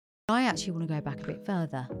I actually want to go back a bit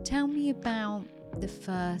further. Tell me about the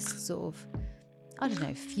first sort of,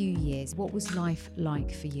 few years. What was life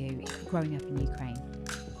like for you growing up in Ukraine?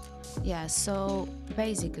 Yeah, so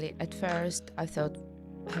basically, at first, I thought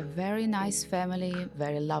a very nice family,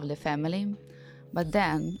 very lovely family. But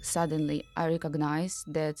then suddenly I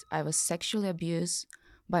recognized that I was sexually abused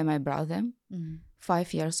by my brother,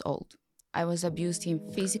 5 years old. I was abused him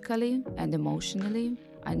physically and emotionally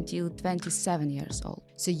until 27 years old.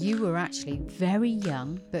 So you were actually very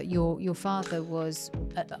young, but your father was,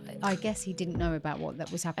 I guess he didn't know about what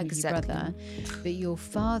that was happening Exactly. with your brother, but your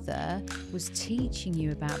father was teaching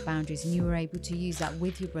you about boundaries and you were able to use that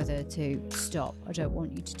with your brother to stop. I don't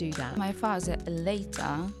want you to do that. My father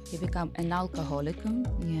later, he became an alcoholic.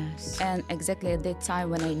 Yes. And exactly at that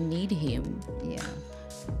time when I need him, Yeah.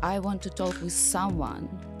 I want to talk with someone.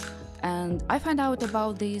 And I found out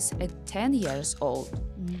about this at 10 years old.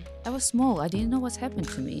 I was small, I didn't know what's happened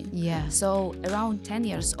to me. Yeah. So around 10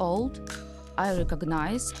 years old, I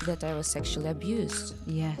recognized that I was sexually abused.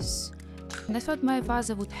 Yes. And I thought my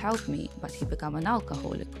father would help me, but he became an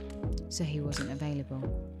alcoholic. So he wasn't available.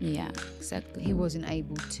 Yeah, exactly. He wasn't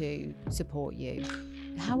able to support you.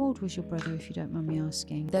 How old was your brother, if you don't mind me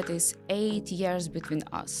asking? That is 8 years between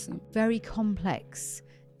us. Very complex,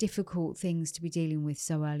 difficult things to be dealing with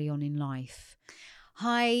so early on in life.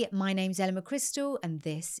 Hi, my name's Ella McChrystal and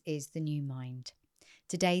this is The New Mind.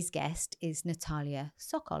 Today's guest is Nataliia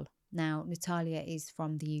Sokol. Now, Nataliia is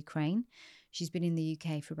from the Ukraine. She's been in the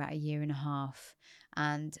UK for about a year and a half.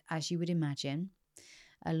 And as you would imagine,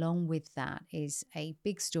 along with that is a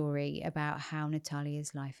big story about how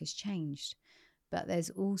Natalia's life has changed. But there's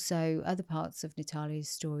also other parts of Natalia's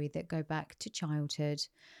story that go back to childhood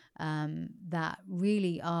that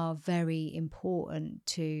really are very important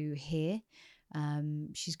to hear.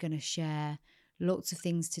 She's going to share lots of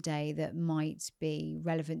things today that might be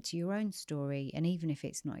relevant to your own story. And even if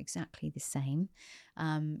it's not exactly the same,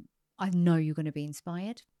 I know you're going to be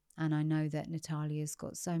inspired. And I know that Natalia's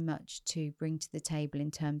got so much to bring to the table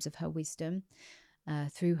in terms of her wisdom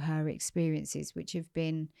through her experiences, which have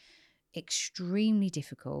been extremely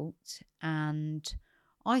difficult. And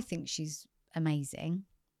I think she's amazing.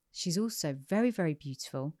 She's also very, very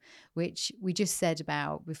beautiful, which we just said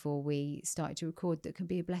about before we started to record, that can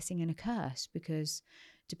be a blessing and a curse, because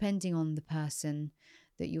depending on the person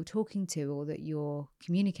that you're talking to or that you're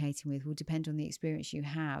communicating with will depend on the experience you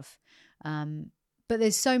have. But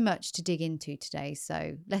there's so much to dig into today.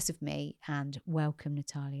 So less of me and welcome,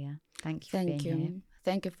 Nataliia. Thank you for being here.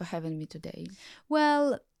 Thank you for having me today.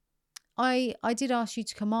 Well, I did ask you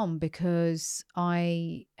to come on because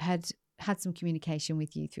I had some communication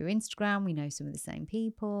with you through Instagram. We know some of the same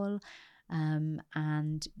people,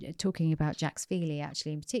 and talking about Jax Feely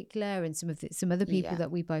actually in particular, and some other people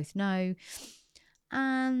that we both know.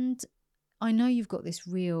 And I know you've got this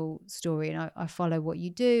real story, and I follow what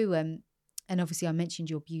you do, and obviously I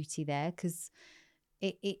mentioned your beauty there because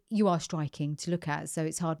you are striking to look at, so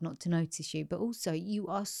it's hard not to notice you. But also you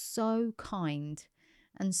are so kind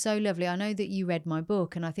and so lovely. I know that you read my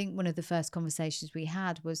book, and I think one of the first conversations we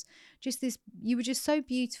had was just this. You were just so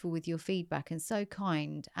beautiful with your feedback and so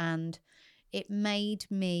kind, and it made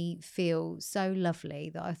me feel so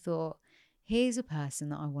lovely that I thought, here's a person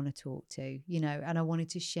that I want to talk to, and I wanted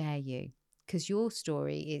to share you because your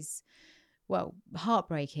story is, well,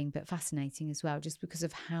 heartbreaking, but fascinating as well, just because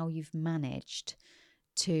of how you've managed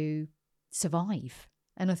to survive.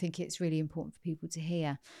 And I think it's really important for people to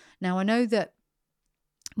hear. Now, I know that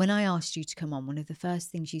when I asked you to come on, one of the first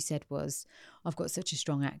things you said was, I've got such a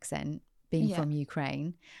strong accent being from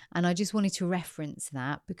Ukraine. And I just wanted to reference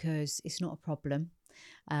that because it's not a problem.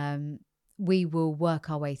 We will work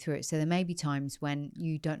our way through it. So there may be times when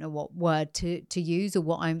you don't know what word to use or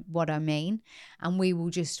what I mean. And we will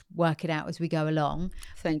just work it out as we go along.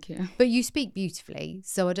 Thank you. But you speak beautifully,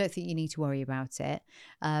 so I don't think you need to worry about it.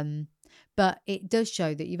 But it does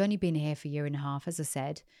show that you've only been here for a year and a half. As I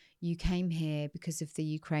said, you came here because of the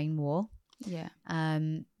Ukraine war. Yeah.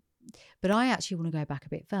 But I actually want to go back a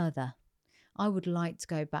bit further. I would like to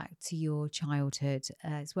go back to your childhood.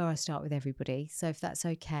 It's where I start with everybody. So if that's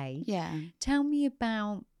okay. Yeah. Tell me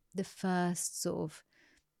about the first sort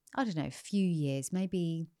of, few years,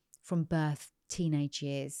 maybe from birth, teenage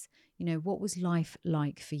years. What was life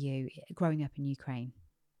like for you growing up in Ukraine?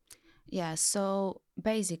 Yeah, so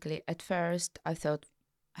basically at first I thought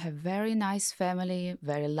I have very nice family,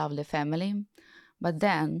 very lovely family. But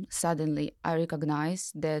then suddenly I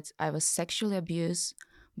recognized that I was sexually abused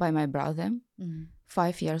by my brother,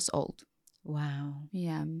 5 years old. Wow.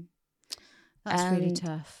 Yeah. That's really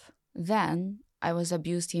tough. Then I was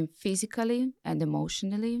abused him physically and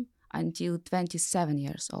emotionally until 27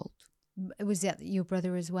 years old. Was that your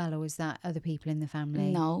brother as well, or was that other people in the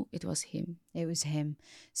family? No, it was him. It was him.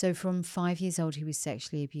 So from 5 years old, he was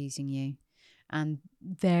sexually abusing you, and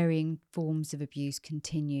varying forms of abuse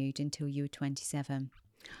continued until you were 27.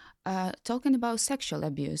 Talking about sexual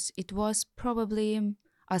abuse, it was probably,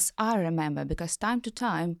 as I remember, because time to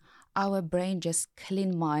time, our brain just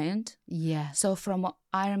clean mind. Yeah. So from what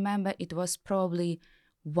I remember, it was probably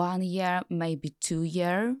 1 year, maybe 2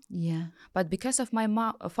 year. Yeah. But because of my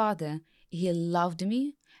father, he loved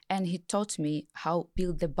me and he taught me how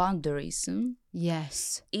build the boundaries.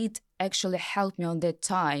 Yes. It actually helped me on that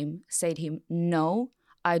time. Said him, no,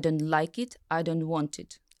 I don't like it. I don't want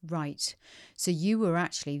it. Right. So you were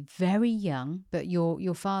actually very young, but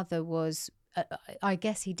your father was, I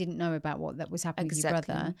guess he didn't know about what that was happening with your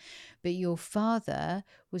brother, but your father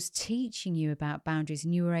was teaching you about boundaries,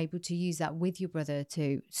 and you were able to use that with your brother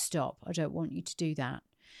to stop. I don't want you to do that.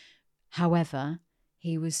 However,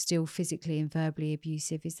 he was still physically and verbally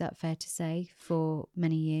abusive. Is that fair to say, for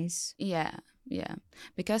many years? Yeah.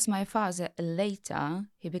 Because my father later,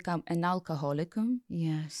 he became an alcoholic.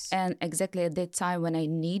 Yes. And exactly at that time when I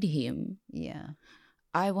need him, Yeah.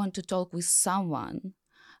 I want to talk with someone.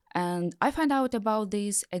 And I found out about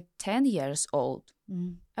this at 10 years old.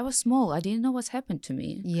 I was small. I didn't know what's happened to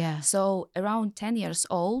me. Yeah. So around 10 years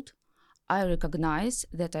old, I recognized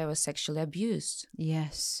that I was sexually abused.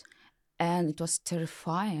 Yes. And it was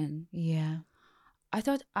terrifying. Yeah. I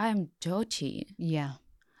thought I'm dirty. Yeah.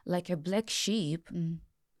 Like a black sheep.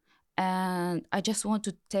 And I just want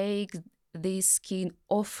to take this skin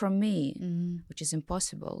off from me, which is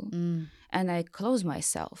impossible. And I closed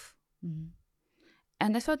myself.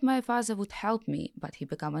 And I thought my father would help me, but he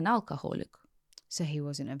became an alcoholic. So he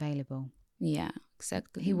wasn't available. Yeah,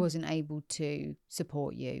 exactly. He wasn't able to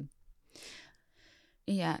support you.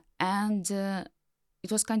 Yeah, and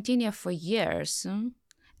it was continued for years.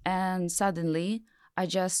 And suddenly, I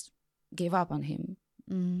just gave up on him.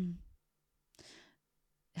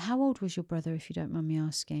 How old was your brother, if you don't mind me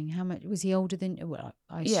asking? How much was he older than? Well,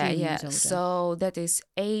 I assume he was older. So that is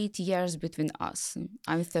 8 years between us.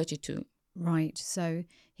 I'm 32. Right. So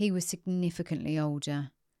he was significantly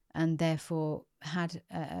older, and therefore had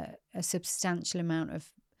a substantial amount of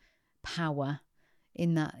power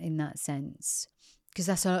in that sense. Because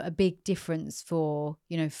that's a big difference for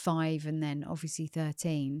 5 and then obviously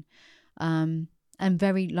 13, and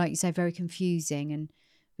very, like you say, very confusing. And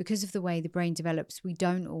because of the way the brain develops, we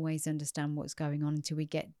don't always understand what's going on until we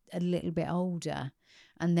get a little bit older.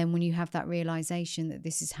 And then when you have that realization that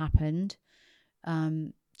this has happened,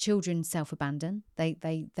 children self-abandon.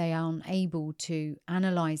 They aren't able to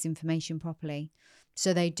analyze information properly.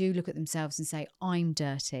 So they do look at themselves and say, I'm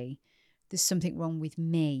dirty. There's something wrong with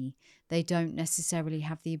me. They don't necessarily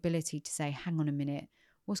have the ability to say, hang on a minute,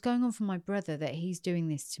 what's going on for my brother that he's doing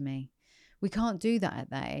this to me? We can't do that at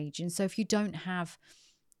that age. And so if you don't have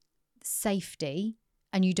safety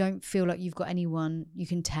and you don't feel like you've got anyone you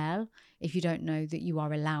can tell, if you don't know that you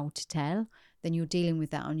are allowed to tell, then you're dealing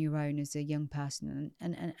with that on your own as a young person.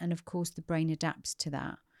 And of course, the brain adapts to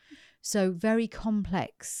that. So very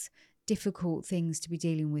complex, difficult things to be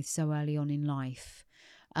dealing with so early on in life.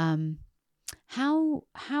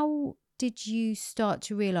 How did you start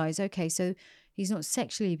to realise, okay, so he's not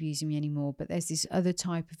sexually abusing me anymore, but there's this other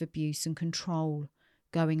type of abuse and control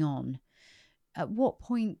going on? At what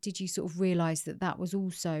point did you sort of realise that was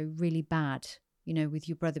also really bad, with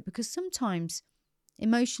your brother? Because sometimes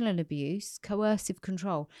emotional abuse, coercive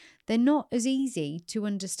control, they're not as easy to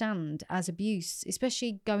understand as abuse,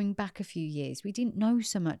 especially going back a few years. We didn't know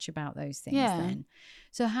so much about those things then.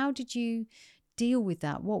 So how did you deal with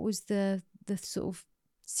that? What was the sort of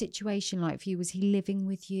situation like for you? Was he living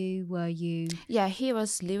with you? Were you? Yeah, he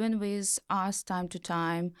was living with us time to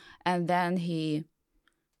time, and then he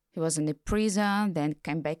was in a prison, then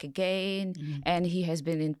came back again, and he has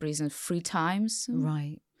been in prison 3 times.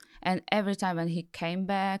 Right. And every time when he came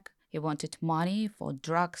back, he wanted money for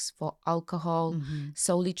drugs, for alcohol.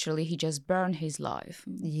 So literally, he just burned his life.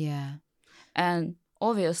 Yeah. And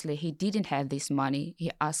obviously, he didn't have this money.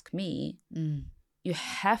 He asked me, you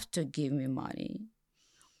have to give me money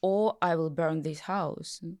or I will burn this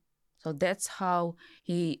house. So that's how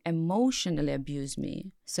he emotionally abused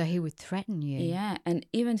me. So he would threaten you? Yeah, and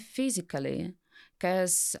even physically.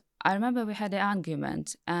 Because I remember we had an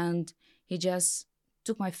argument and he just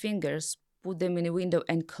took my fingers, put them in a window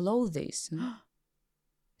and closed this.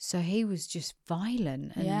 So he was just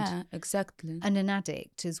violent. And, yeah, exactly. And an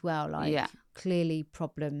addict as well. Like clearly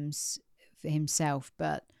problems for himself,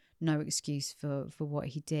 but no excuse for what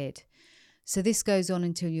he did. So this goes on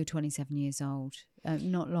until you're 27 years old.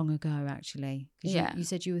 Not long ago, actually. 'Cause Yeah. you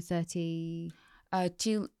said you were 30,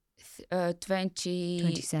 Till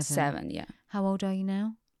 27, yeah. How old are you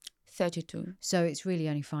now? 32. So it's really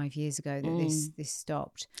only 5 years ago that Mm. this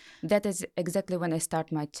stopped. That is exactly when I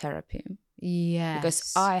start my therapy. Yes.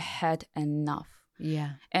 Because I had enough.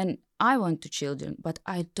 Yeah. And I want to children, but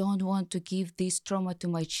I don't want to give this trauma to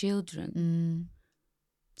my children. Mm.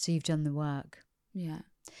 So you've done the work. Yeah.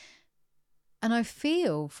 And I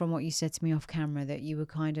feel from what you said to me off camera that you were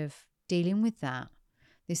kind of dealing with that.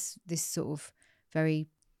 This sort of very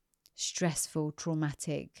stressful,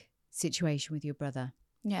 traumatic situation with your brother.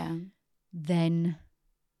 Yeah. Then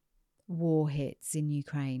war hits in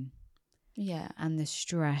Ukraine. Yeah. And the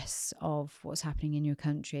stress of what's happening in your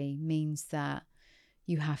country means that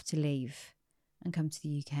you have to leave and come to the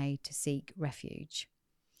UK to seek refuge.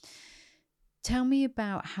 Tell me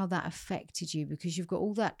about how that affected you, because you've got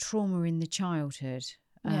all that trauma in the childhood.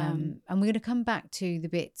 Yeah. And we're going to come back to the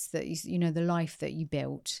bits that, you know, the life that you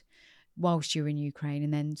built whilst you were in Ukraine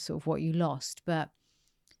and then sort of what you lost. But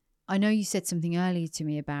I know you said something earlier to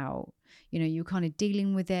me about, you know, you were kind of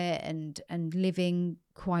dealing with it and living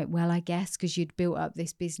quite well, I guess, because you'd built up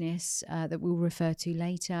this business that we'll refer to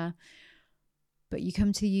later. But you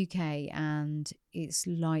come to the UK and it's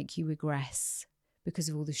like you regress because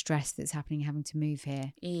of all the stress that's happening, having to move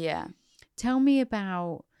here. Yeah. Tell me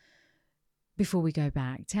about, before we go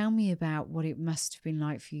back, tell me about what it must have been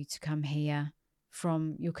like for you to come here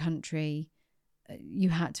from your country. You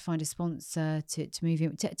had to find a sponsor to move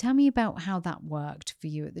in. Tell me about how that worked for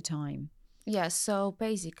you at the time. Yeah, so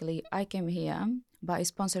basically I came here by a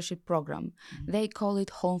sponsorship program. They call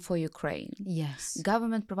it Home for Ukraine. Yes.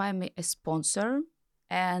 Government provided me a sponsor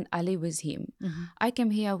and I live with him. Mm-hmm. I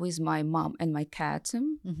came here with my mom and my cat,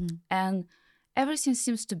 Mm-hmm. and everything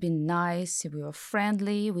seems to be nice. We were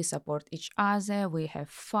friendly, we support each other, we have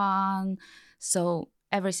fun, so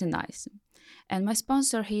everything nice. And my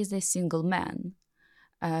sponsor, he is a single man,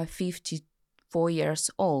 54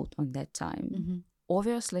 years old on that time. Mm-hmm.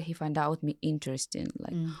 Obviously, he found out me interesting,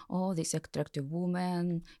 like, oh, this attractive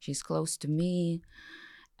woman, she's close to me.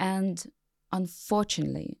 And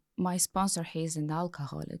unfortunately, my sponsor, he is an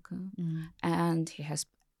alcoholic and he has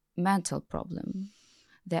mental problem.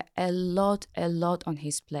 There are a lot on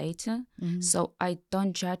his plate. So I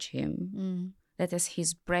don't judge him. That is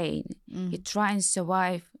his brain. He tries and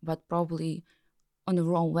survive, but probably on the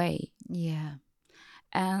wrong way. Yeah.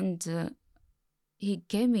 And he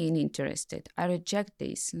gave me an interested. I reject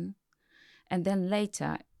this. And then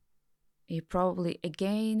later, he probably,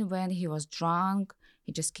 again, when he was drunk,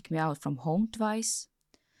 he just kicked me out from home twice.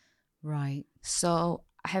 Right. So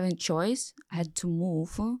I having choice, I had to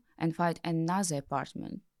move and find another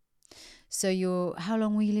apartment. So how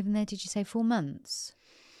long were you living there? Did you say 4 months?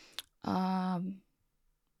 I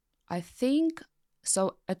think,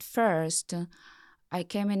 so at first, I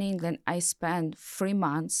came in England, I spent 3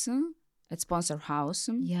 months at sponsor house.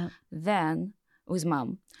 Yeah. Then, with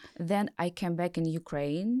mom. Then I came back in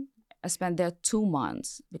Ukraine. I spent there 2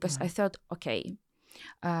 months because I thought, okay,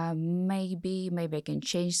 maybe I can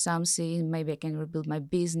change something. Maybe I can rebuild my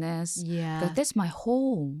business. Yeah. Because that's my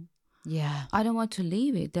home. Yeah. I don't want to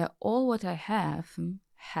leave it. They're all what I had.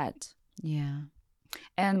 Yeah.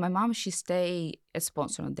 And my mom, she stayed as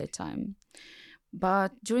sponsor at that time.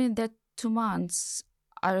 But during that 2 months,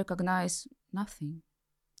 I recognized nothing.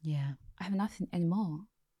 Yeah. I have nothing anymore.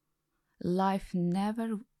 Life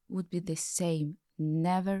never would be the same.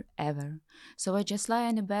 Never, ever. So I just lie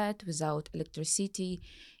in a bed without electricity,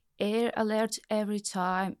 air alerts every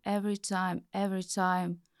time. And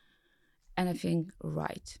I think,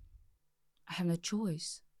 right, I have no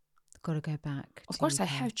choice. Got to go back. Of course, I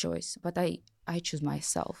have choice, but I choose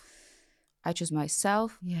myself.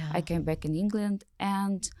 Yeah. I came back in England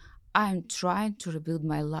and I'm trying to rebuild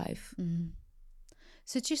my life.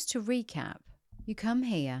 So just to recap, you come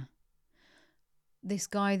here. This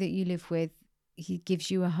guy that you live with, he gives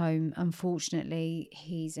you a home. Unfortunately,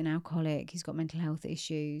 he's an alcoholic. He's got mental health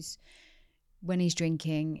issues. When he's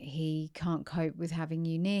drinking, he can't cope with having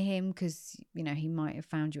you near him because, you know, he might have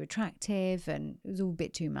found you attractive and it was all a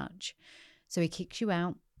bit too much. So he kicks you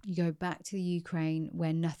out. You go back to the Ukraine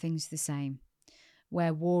where nothing's the same,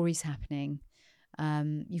 where war is happening.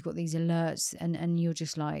 You've got these alerts and you're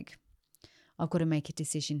just like, I've got to make a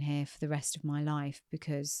decision here for the rest of my life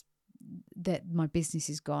because that my business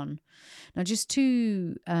is gone. Now, just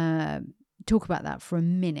to talk about that for a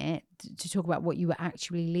minute, to talk about what you were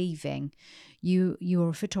actually leaving. You were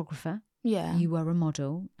a photographer. Yeah. You were a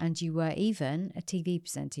model, and you were even a TV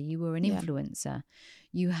presenter. You were an influencer.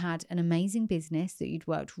 You had an amazing business that you'd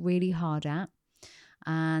worked really hard at.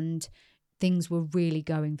 And things were really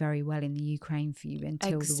going very well in the Ukraine for you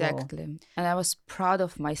until the war. Exactly. And I was proud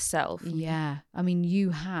of myself. Yeah. I mean, you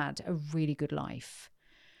had a really good life.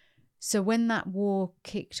 So when that war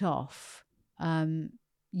kicked off,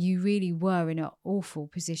 you really were in an awful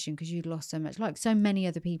position because you'd lost so much, like so many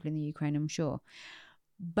other people in the Ukraine, I'm sure.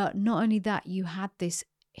 But not only that, you had this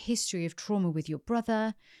history of trauma with your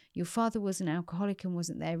brother. Your father was an alcoholic and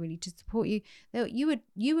wasn't there really to support you. You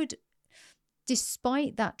would,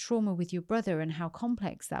 despite that trauma with your brother and how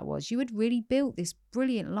complex that was, you had really built this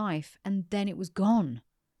brilliant life, and then it was gone,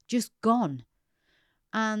 just gone.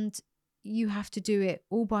 And you have to do it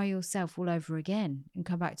all by yourself all over again and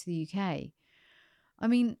come back to the UK. I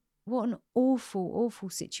mean, what an awful, awful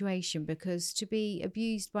situation, because to be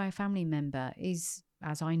abused by a family member is,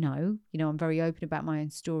 as I know, I'm very open about my own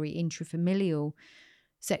story, intrafamilial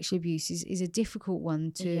sexual abuse is a difficult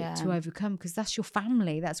one to overcome, because that's your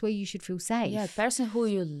family. That's where you should feel safe. Yeah, person who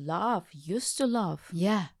you love, used to love.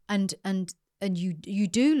 Yeah, and you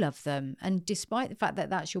do love them. And despite the fact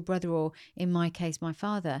that that's your brother, or in my case, my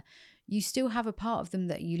father, you still have a part of them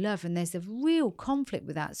that you love. And there's a real conflict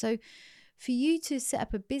with that. So for you to set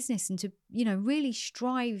up a business and to, really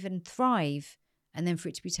strive and thrive, and then for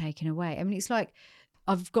it to be taken away. I mean, it's like,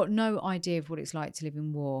 I've got no idea of what it's like to live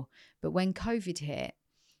in war. But when COVID hit,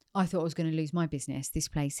 I thought I was going to lose my business, this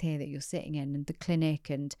place here that you're sitting in, and the clinic.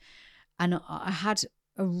 And I had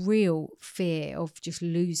a real fear of just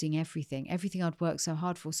losing everything I'd worked so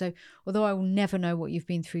hard for. So although I will never know what you've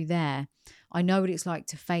been through there, I know what it's like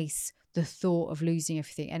to face the thought of losing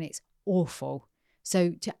everything, and it's awful.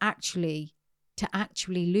 So to actually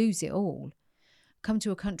lose it all, come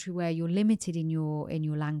to a country where you're limited in your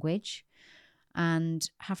language and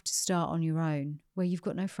have to start on your own, where you've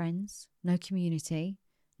got no friends, no community,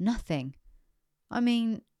 nothing. I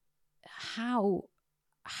mean, how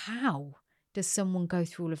does someone go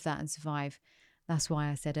through all of that and survive? That's why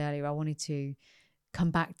I said earlier I wanted to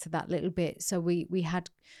come back to that little bit, so we had,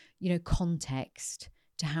 context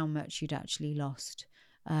to how much you'd actually lost.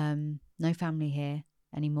 No family here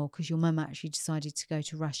anymore, because your mum actually decided to go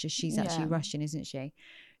to Russia. She's actually Russian, isn't she?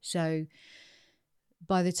 So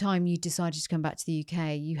by the time you decided to come back to the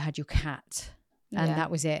UK, you had your cat, and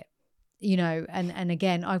that was it. And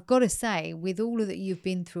again, I've got to say, with all of that you've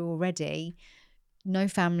been through already, no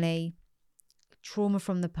family, trauma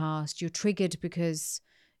from the past, you're triggered because,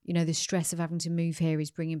 the stress of having to move here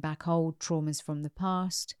is bringing back old traumas from the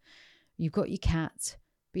past. You've got your cat,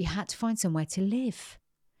 but you had to find somewhere to live.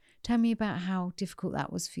 Tell me about how difficult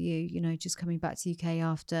that was for you, just coming back to the UK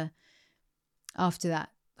after that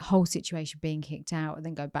whole situation, being kicked out, and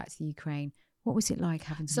then go back to the Ukraine. What was it like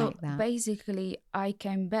having to make that? So basically, I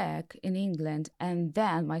came back in England, and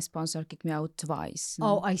then my sponsor kicked me out twice.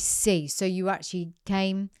 Oh, I see. So you actually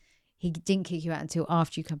came, he didn't kick you out until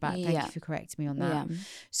after you come back. Thank you for correcting me on that. Yeah.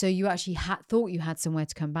 So you actually thought you had somewhere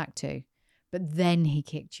to come back to, but then he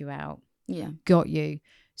kicked you out. Yeah. Got you.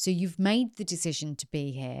 So you've made the decision to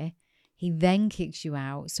be here. He then kicks you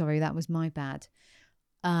out. Sorry, that was my bad.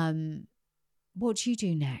 What do you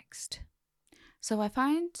do next? So I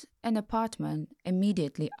find an apartment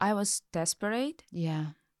immediately. I was desperate. Yeah.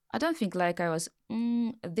 I don't think like I was,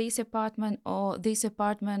 this apartment or this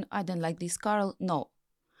apartment, I don't like this car. No.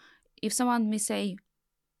 If someone may say,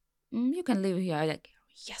 you can live here, I'm like,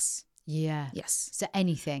 yes. Yeah. Yes. So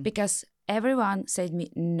anything. Because everyone said me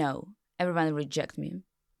no. Everyone reject me.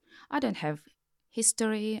 I don't have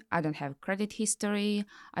history. I don't have credit history.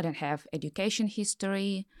 I don't have education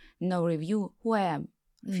history. No review. Who I am?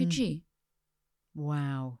 Refugee.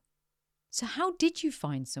 Wow. So how did you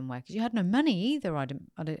find somewhere? Because you had no money either, I'd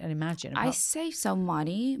imagine. I saved some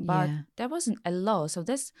money, but there wasn't a lot. So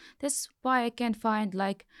that's why I can't find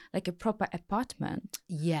like a proper apartment.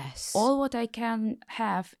 Yes. All what I can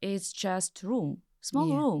have is just room.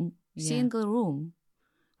 Small room. Single room.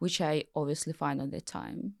 Which I obviously find at the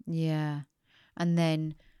time. Yeah. And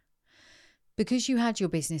then, because you had your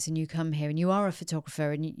business and you come here and you are a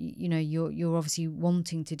photographer, and you're obviously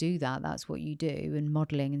wanting to do that. That's what you do, and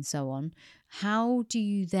modeling and so on. How do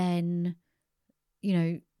you then,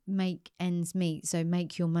 make ends meet? So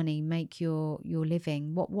make your money, make your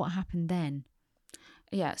living. What happened then?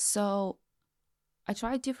 Yeah. So I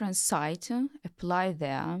tried different sites, apply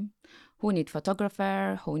there. Who need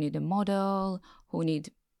photographer? Who need a model? Who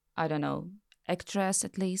need, I don't know, actress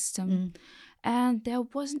at least. And there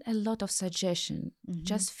wasn't a lot of suggestion,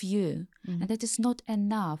 just few. And that is not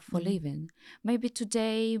enough for living. Maybe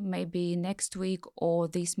today, maybe next week or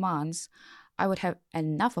this month, I would have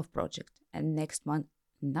enough of project. And next month,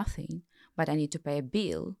 nothing. But I need to pay a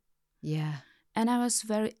bill. Yeah. And I was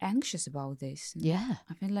very anxious about this. Yeah.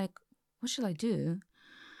 I feel like, what shall I do?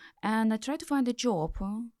 And I tried to find a job,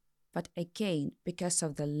 but again, because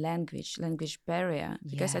of the language barrier,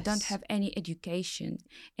 because I don't Yes. have any education,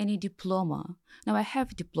 any diploma. Now I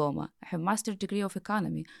have diploma, I have master degree of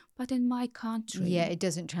economy, but in my country, Yeah, it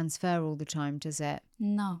doesn't transfer all the time, does it?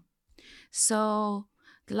 no. So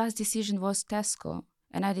the last decision was Tesco,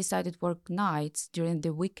 and I decided work nights during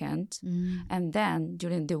the weekend, and then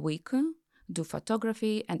during the week do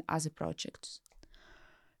photography and other projects.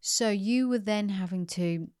 So you were then having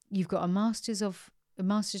to, you've got a master's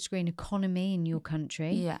degree in economy in your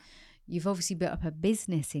country. Yeah, You've obviously built up a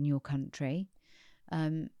business in your country.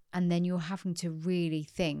 And then you're having to really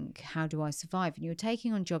think, how do I survive? And you're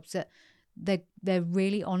taking on jobs that they're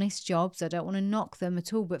really honest jobs. I don't want to knock them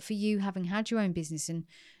at all. But for you, having had your own business and,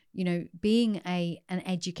 you know, being an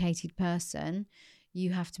educated person,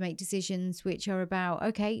 you have to make decisions which are about,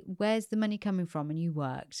 okay, where's the money coming from? And you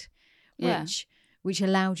worked, yeah. which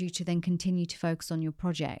allowed you to then continue to focus on your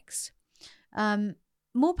projects.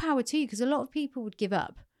 More power to you, because a lot of people would give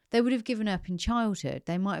up. They would have given up in childhood.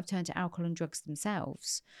 They might have turned to alcohol and drugs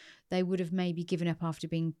themselves. They would have maybe given up after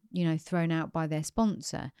being, you know, thrown out by their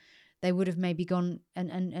sponsor. They would have maybe gone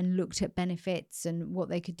and looked at benefits and what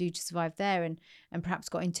they could do to survive there, and perhaps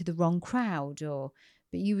got into the wrong crowd,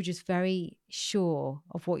 but you were just very sure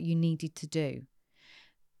of what you needed to do.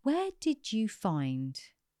 Where did you find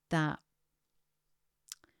that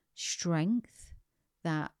strength,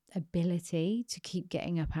 that ability to keep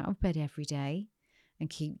getting up out of bed every day and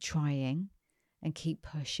keep trying and keep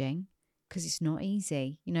pushing? Because it's not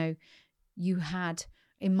easy. You know, you had,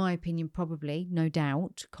 in my opinion, probably, no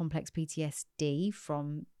doubt, complex PTSD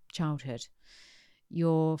from childhood.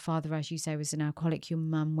 Your father, as you say, was an alcoholic. Your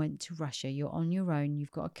mum went to Russia. You're on your own.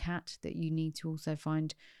 You've got a cat that you need to also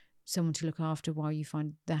find someone to look after while you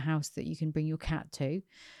find the house that you can bring your cat to.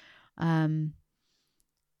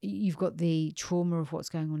 You've got the trauma of what's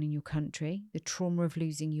going on in your country, the trauma of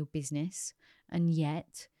losing your business, and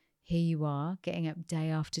yet here you are getting up day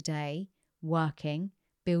after day, working,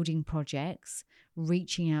 building projects,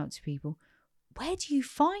 reaching out to people. Where do you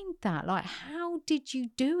find that? Like, how did you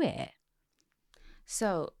do it?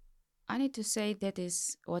 So I need to say that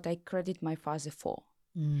is what I credit my father for.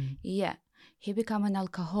 Yeah, he became an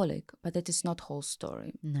alcoholic, but that is not whole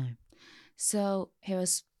story. No. So he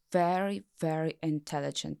was very, very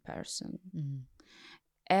intelligent person.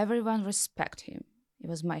 Everyone respect him. He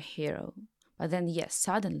was my hero. But then, yes,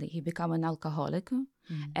 suddenly he became an alcoholic,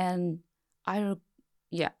 and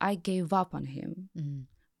I gave up on him.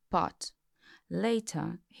 But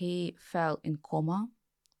later he fell in coma,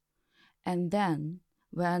 and then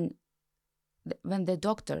when the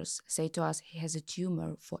doctors say to us he has a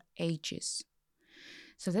tumor for ages,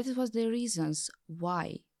 so that was the reasons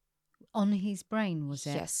why. On his brain, was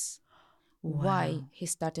it? Yes. Wow. Why he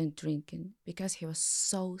started drinking? Because he was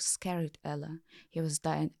so scared, Ella. He was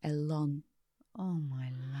dying alone. Oh, my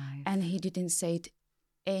life. And he didn't say it to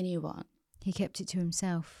anyone. He kept it to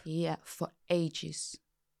himself. Yeah, for ages.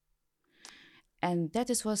 And that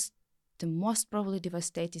was the most probably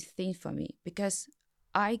devastating thing for me, because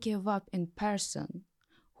I gave up in person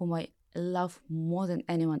whom I love more than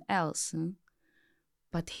anyone else.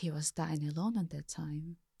 But he was dying alone at that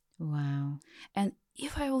time. Wow. And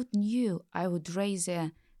if I would knew, I would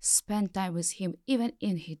rather spend time with him even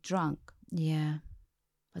in he drunk. Yeah.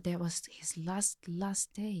 But that was his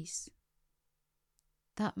last days.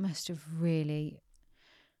 That must have really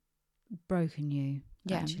broken you,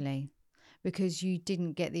 actually, because you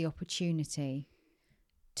didn't get the opportunity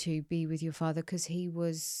to be with your father, because he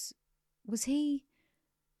was he...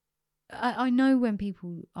 I know when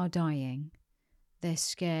people are dying, they're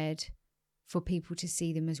scared for people to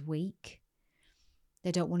see them as weak.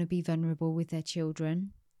 They don't want to be vulnerable with their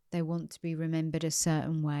children. They want to be remembered a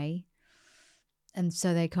certain way. And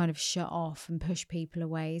so they kind of shut off and push people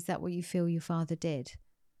away. Is that what you feel your father did?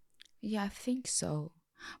 Yeah, I think so.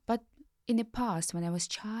 But in the past, when I was a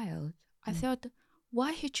child, I thought,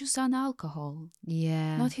 why he choose an alcohol?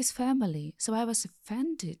 Yeah. Not his family. So I was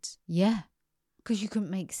offended. Yeah. Because you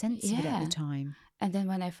couldn't make sense of it at Yeah. the time. And then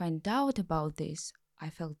when I found out about this, I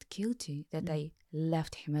felt guilty that I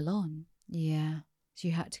left him alone. Yeah. So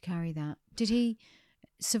you had to carry that. Did he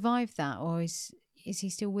survive that, or is he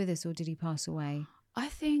still with us, or did he pass away? I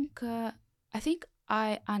think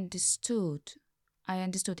I understood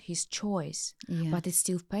his choice, Yeah. but it's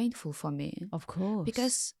still painful for me. Of course.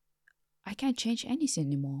 Because I can't change anything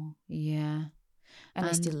anymore. Yeah. And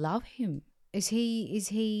I still love him. Did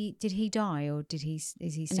he die, or is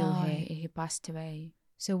he still No, here? he passed away.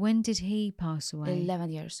 So when did he pass away?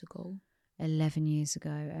 11 years ago. 11 years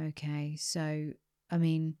ago. Okay. So, I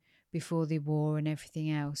mean, before the war and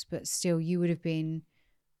everything else, but still you would have been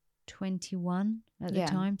 21 at the Yeah.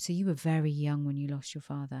 time. So you were very young when you lost your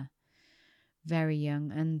father. Very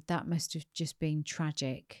young. And that must have just been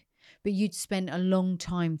tragic. But you'd spent a long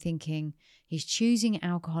time thinking, he's choosing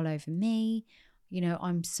alcohol over me. You know,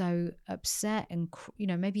 I'm so upset and,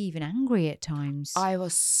 maybe even angry at times. I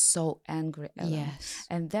was so angry, Ella. Yes.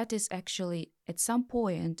 And that is actually, at some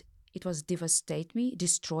point, it was devastate me,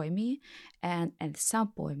 destroy me. And at some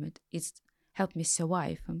point, it's helped me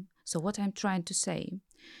survive. So what I'm trying to say,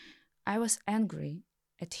 I was angry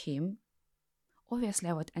at him. Obviously,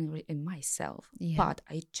 I was angry at myself, Yeah. but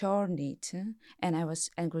I turned it and I was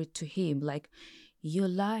angry to him. Like, you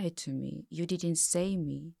lied to me. You didn't say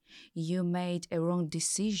me. You made a wrong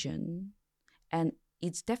decision. And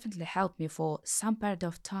it's definitely helped me for some period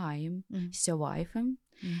of time survive. And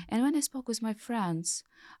when I spoke with my friends,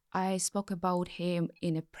 I spoke about him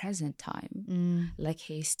in a present time, like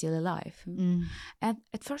he's still alive. And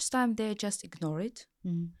at first time, they just ignore it.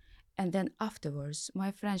 And then afterwards,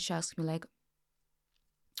 my friends asked me, like,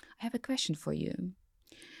 I have a question for you.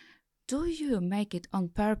 Do you make it on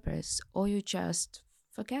purpose or you just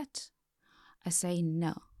forget? I say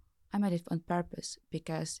no. I made it on purpose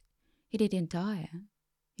because he didn't die.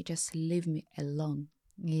 He just left me alone.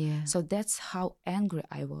 Yeah. So that's how angry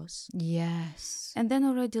I was. Yes. And then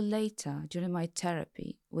already later, during my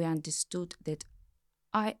therapy, we understood that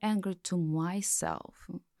I angry to myself,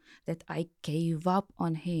 that I gave up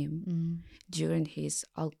on him during his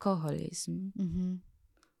alcoholism.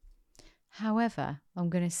 However, I'm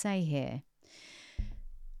going to say here,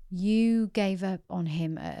 you gave up on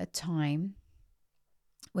him at a time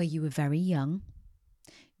where you were very young.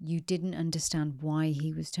 You didn't understand why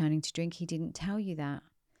he was turning to drink. He didn't tell you that.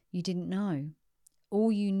 You didn't know.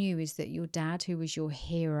 All you knew is that your dad, who was your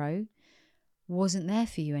hero, wasn't there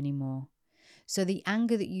for you anymore. So the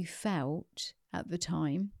anger that you felt at the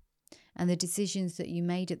time and the decisions that you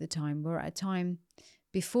made at the time were at a time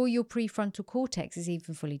before your prefrontal cortex is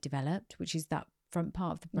even fully developed, which is that front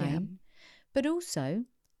part of the brain. Yeah. But also,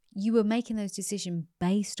 you were making those decisions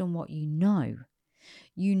based on what you know.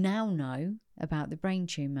 You now know about the brain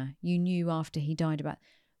tumour. You knew after he died about,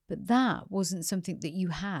 but that wasn't something that you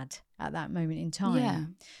had at that moment in time. Yeah.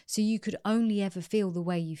 So you could only ever feel the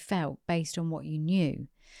way you felt based on what you knew.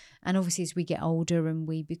 And obviously, as we get older and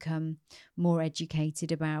we become more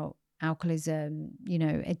educated about alcoholism,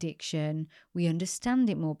 addiction, we understand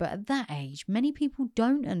it more. But at that age, many people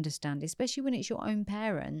don't understand, especially when it's your own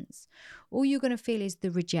parents. All you're going to feel is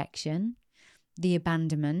the rejection, the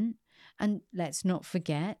abandonment. And let's not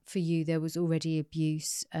forget, for you, there was already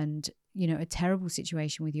abuse and, a terrible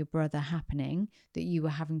situation with your brother happening that you were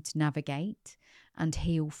having to navigate and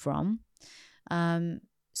heal from.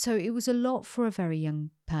 So it was a lot for a very young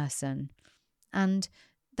person. And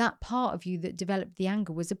that part of you that developed the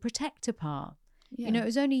anger was a protector part. Yeah. It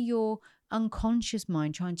was only your unconscious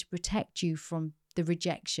mind trying to protect you from the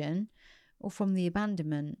rejection or from the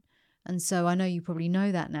abandonment. And so I know you probably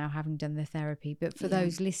know that now, having done the therapy, but for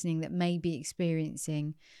those listening that may be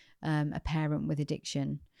experiencing a parent with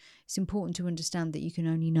addiction, it's important to understand that you can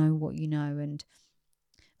only know what you know. And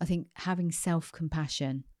I think having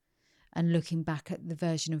self-compassion and looking back at the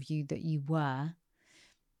version of you that you were,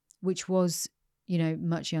 which was,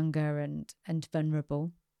 much younger and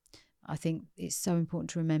vulnerable, I think it's so important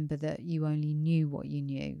to remember that you only knew what you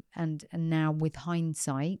knew. And now with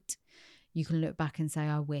hindsight, you can look back and say,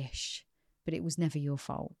 I wish, but it was never your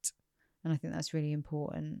fault. And I think that's really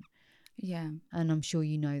important. Yeah. And I'm sure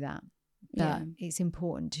you know that. But it's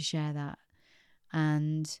important to share that.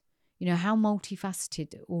 And, how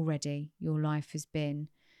multifaceted already your life has been,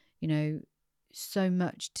 so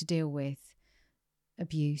much to deal with: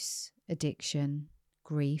 abuse, addiction,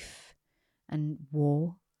 grief, and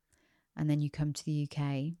war. And then you come to the UK,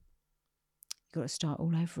 you've got to start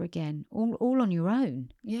all over again, all on your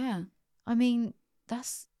own. Yeah. I mean,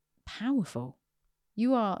 that's powerful.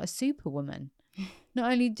 You are a superwoman.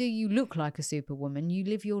 Not only do you look like a superwoman, you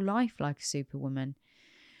live your life like a superwoman.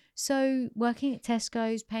 So working at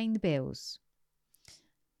Tesco's, paying the bills.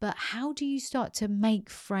 But how do you start to make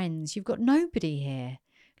friends? You've got nobody here.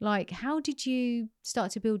 Like, how did you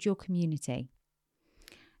start to build your community?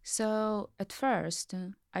 So at first,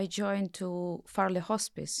 I joined to Farley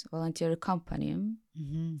Hospice volunteer company.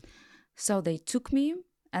 So they took me,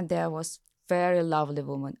 and there was very lovely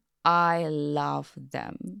woman. I love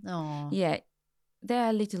them. Oh, Yeah, they're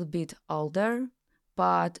a little bit older,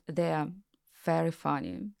 but they're very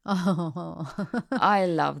funny. Oh. I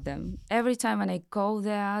love them. Every time when I go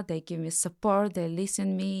there, they give me support, they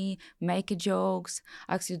listen me, make jokes,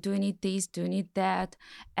 ask you, do you need this, do you need that?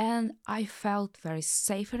 And I felt very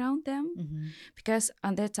safe around them Mhm. because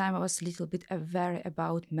at that time I was a little bit aware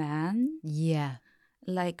about men. Yeah.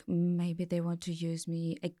 Like maybe they want to use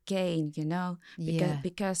me again, because Yeah.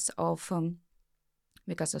 because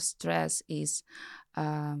of stress is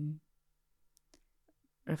um,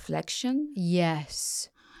 reflection. Yes.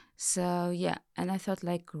 So yeah, and I thought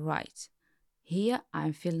like, right, here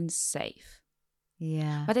I'm feeling safe.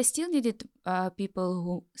 Yeah. But I still needed people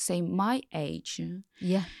who say my age.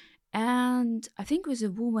 Yeah. And I think with a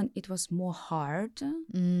woman it was more hard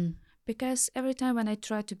Mm. because every time when I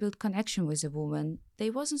tried to build connection with a woman, they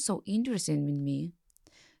wasn't so interested in me.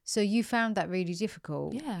 So you found that really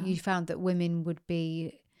difficult. Yeah. You found that women would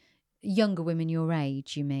be younger women your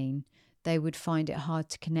age, you mean, they would find it hard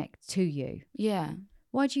to connect to you. Yeah.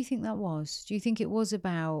 Why do you think that was? Do you think it was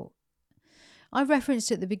about I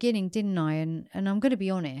referenced at the beginning, didn't I? And I'm going to be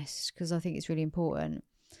honest because I think it's really important.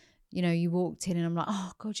 You know, you walked in and I'm like,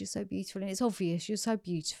 oh God, you're so beautiful. And it's obvious you're so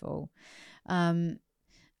beautiful. Um,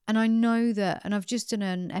 and I know that, and I've just done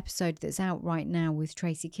an episode that's out right now with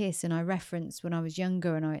Tracy Kiss. And I referenced when I was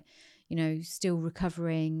younger and I, still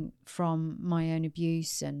recovering from my own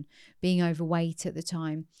abuse and being overweight at the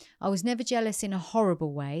time. I was never jealous in a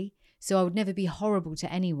horrible way. So I would never be horrible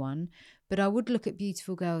to anyone. But I would look at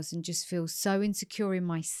beautiful girls and just feel so insecure in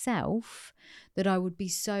myself that I would be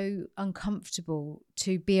so uncomfortable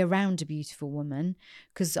to be around a beautiful woman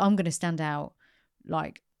because I'm going to stand out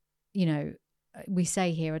like, we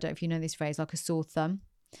say here, I don't know if you know this phrase, like a sore thumb.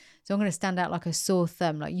 So I'm going to stand out like a sore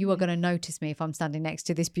thumb. Like you are going to notice me if I'm standing next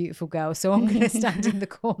to this beautiful girl. So I'm going to stand in the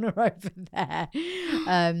corner over there.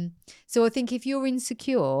 So I think if you're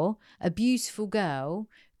insecure, a beautiful girl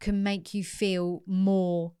can make you feel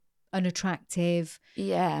more unattractive.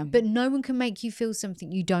 Yeah. But no one can make you feel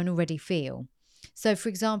something you don't already feel. So for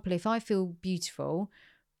example, if I feel beautiful,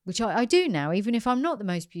 which I do now, even if I'm not the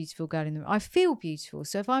most beautiful girl in the room, I feel beautiful.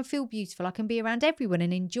 So if I feel beautiful, I can be around everyone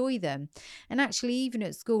and enjoy them. And actually, even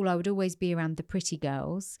at school, I would always be around the pretty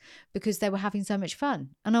girls because they were having so much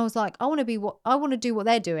fun. And I was like, I want to do what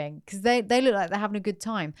they're doing because they look like they're having a good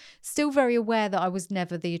time. Still very aware that I was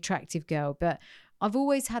never the attractive girl, but I've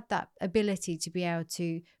always had that ability to be able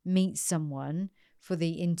to meet someone for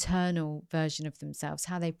the internal version of themselves,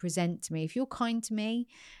 how they present to me. If you're kind to me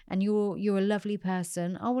and you're a lovely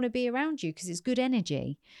person, I want to be around you because it's good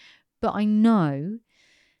energy. But I know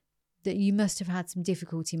that you must have had some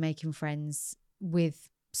difficulty making friends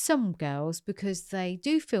with some girls because they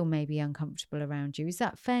do feel maybe uncomfortable around you. Is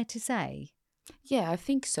that fair to say? Yeah, I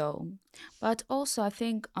think so. But also I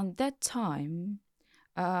think on that time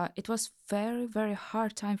it was very, very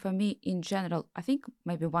hard time for me in general. I think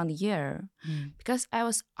maybe 1 year because I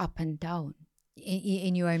was up and down.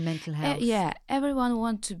 In your own mental health? Yeah, everyone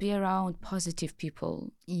wants to be around positive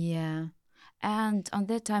people. Yeah. And on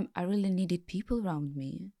that time, I really needed people around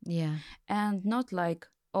me. Yeah. And not like,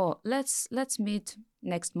 oh, let's meet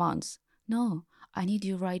next month. No, I need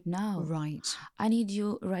you right now. Right. I need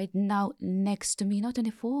you right now next to me, not on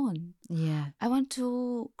the phone. Yeah. I want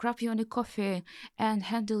to grab you on a coffee and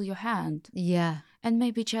handle your hand. Yeah. And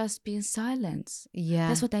maybe just be in silence. Yeah.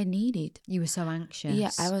 That's what I needed. You were so anxious.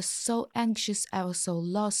 Yeah, I was so anxious. I was so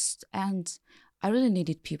lost. And I really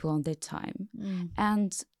needed people on that time.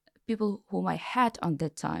 And people whom I had on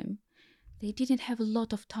that time, they didn't have a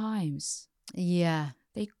lot of times. Yeah.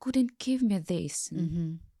 They couldn't give me this.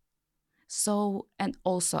 Mm-hmm. So, and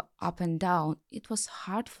also up and down, it was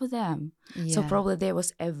hard for them. Yeah. So probably they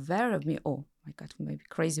was aware of me. Oh my God, maybe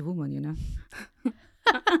crazy woman,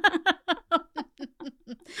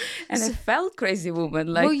 And I felt crazy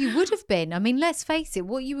woman. Like, well, you would have been. I mean, let's face it,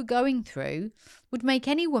 what you were going through would make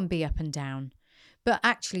anyone be up and down. But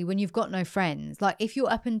actually, when you've got no friends, like if you're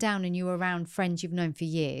up and down and you're around friends you've known for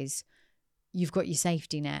years, you've got your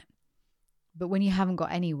safety net. But when you haven't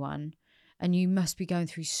got anyone and you must be going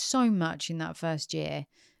through so much in that first year,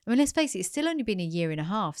 I mean, let's face it, it's still only been a year and a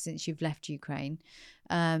half since you've left Ukraine.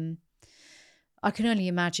 I can only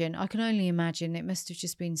imagine it must have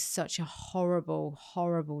just been such a horrible,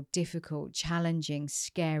 horrible, difficult, challenging,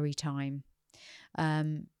 scary time.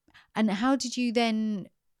 And how did you then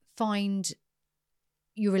find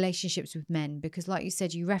your relationships with men? Because like you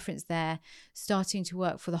said, you referenced there starting to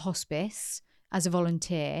work for the hospice as a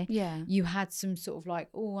volunteer. yeah. You had some sort of like,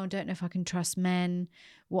 oh, I don't know if I can trust men.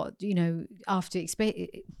 What, after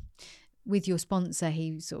with your sponsor,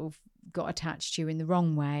 he sort of got attached to you in the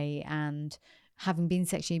wrong way and having been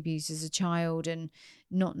sexually abused as a child and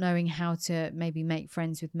not knowing how to maybe make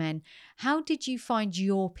friends with men. How did you find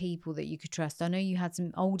your people that you could trust? I know you had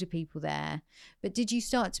some older people there, but did you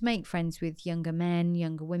start to make friends with younger men,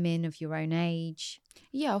 younger women of your own age?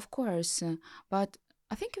 Yeah, of course. But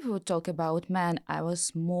I think if we would talk about men, I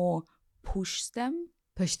was more push them.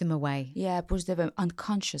 Push them away. Yeah, push them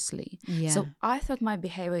unconsciously. Yeah. So I thought my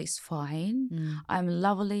behavior is fine. I'm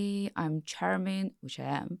lovely, I'm charming, which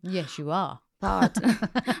I am. Yes, you are. But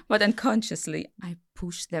but unconsciously I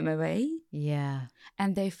pushed them away Yeah.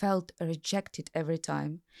 and they felt rejected every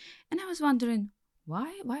time. And I was wondering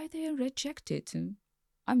why they are rejected.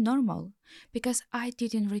 I'm normal because I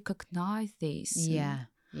didn't recognize this. Yeah.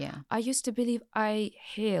 Yeah. I used to believe I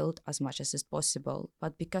healed as much as is possible,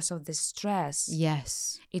 but because of the stress,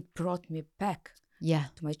 Yes. it brought me back Yeah.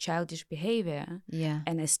 to my childish behavior. Yeah.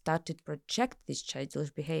 And I started to project this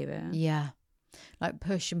childish behavior. Yeah. Like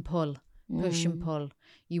push and pull. Push and pull.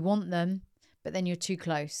 You want them, but then you're too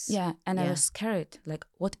close. Yeah, and I was scared. Like,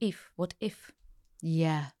 what if? What if?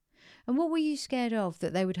 Yeah. And what were you scared of?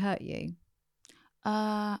 That they would hurt you?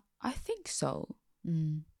 I think so.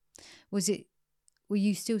 Were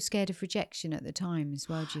you still scared of rejection at the time as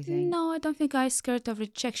well, do you think? No, I don't think I scared of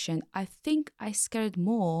rejection. I think I scared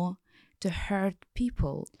more to hurt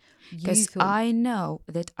people. Because I know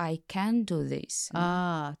that I can do this.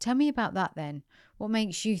 Tell me about that then. What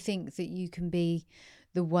makes you think that you can be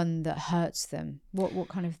the one that hurts them? What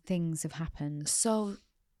kind of things have happened? So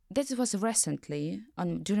this was recently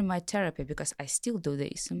during my therapy, because I still do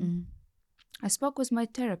this. I spoke with my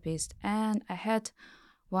therapist and I had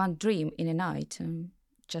one dream in a night,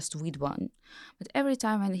 just with one. But every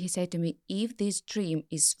time when he said to me, if this dream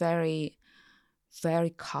is very,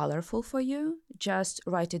 very colorful for you, just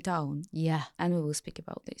write it down. Yeah. And we will speak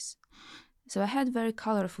about this. So I had a very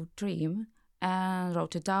colorful dream and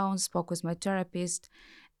wrote it down, spoke with my therapist.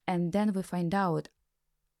 And then we find out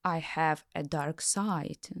I have a dark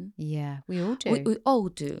side. Yeah, we all do. We all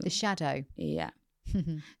do. The shadow. Yeah.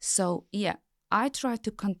 So, yeah, I try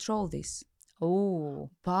to control this.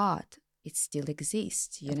 Oh. But it still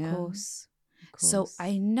exists, you know? Of course. So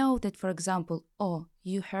I know that, for example,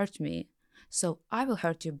 you hurt me, so I will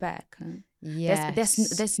hurt you back. Yes.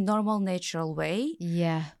 That's normal, natural way.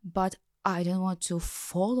 Yeah. But I don't want to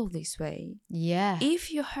follow this way. Yeah.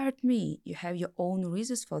 If you hurt me, you have your own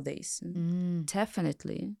reasons for this.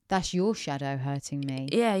 Definitely. That's your shadow hurting me.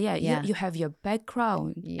 Yeah. You have your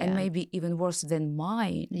background, and maybe even worse than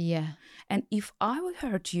mine. Yeah. And if I would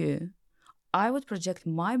hurt you, I would project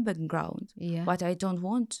my background. Yeah. But I don't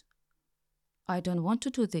want to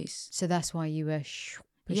do this. So that's why you were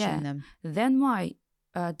pushing them. Then my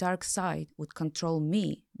dark side would control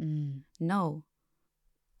me. No,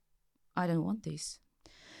 I don't want this.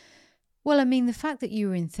 Well, I mean, the fact that you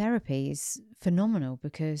were in therapy is phenomenal,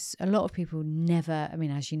 because a lot of people never, I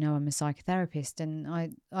mean, as you know, I'm a psychotherapist and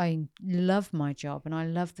I love my job, and I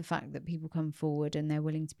love the fact that people come forward and they're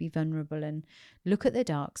willing to be vulnerable and look at the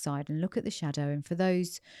dark side and look at the shadow. And for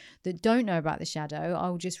those that don't know about the shadow,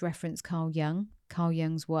 I'll just reference Carl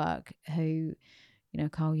Jung's work, who, you know,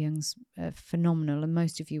 Carl Jung's phenomenal, and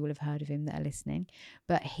most of you will have heard of him that are listening.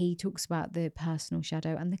 But he talks about the personal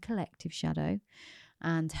shadow and the collective shadow,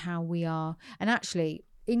 and how we are. And actually,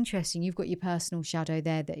 interesting, you've got your personal shadow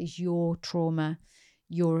there, that is your trauma,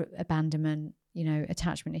 your abandonment, you know,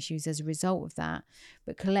 attachment issues as a result of that.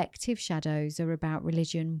 But collective shadows are about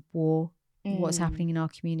religion, war, what's happening in our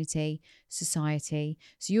community, society.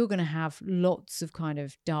 So you're going to have lots of kind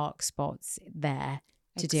of dark spots there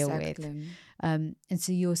to deal with. And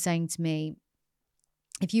so you're saying to me,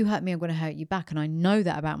 if you hurt me, I'm going to hurt you back. And I know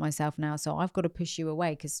that about myself now. So I've got to push you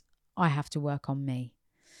away because I have to work on me.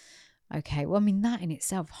 Okay, well, I mean, that in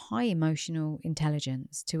itself, high emotional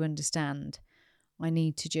intelligence to understand, I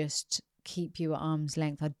need to just keep you at arm's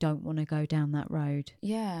length. I don't want to go down that road.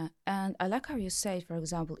 Yeah, and I like how you say, for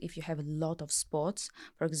example, if you have a lot of spots,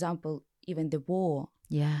 for example, even the war.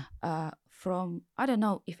 Yeah. I don't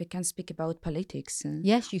know if I can speak about politics.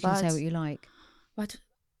 Yes, you can say what you like. But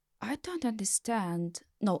I don't understand.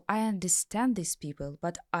 No, I understand these people,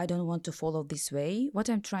 but I don't want to follow this way. What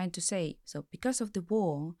I'm trying to say, so because of the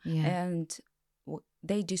war, and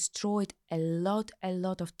they destroyed a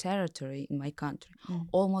lot of territory in my country,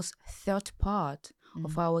 almost third part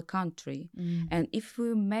of our country. And if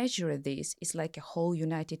we measure this, it's like a whole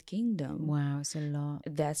United Kingdom. Wow, it's a lot.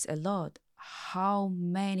 That's a lot. How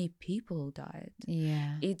many people died?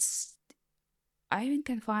 Yeah. I even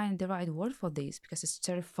can't find the right word for this, because it's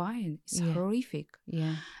terrifying. It's horrific.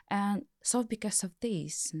 Yeah. And so because of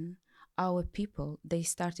this, our people, they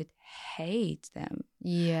started hate them.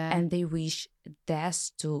 Yeah. And they wish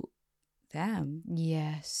death to them,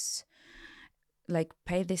 Yes. like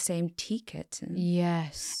pay the same ticket,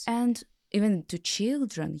 Yes. and even to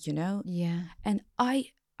children, Yeah. And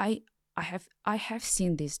I have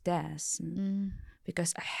seen these deaths Mm.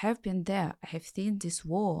 because I have been there. I have seen this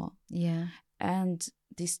war Yeah. and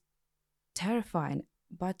this terrifying.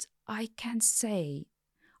 But I can't say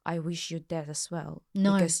I wish you dead as well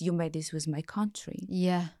No. because you made this with my country.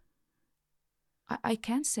 Yeah. I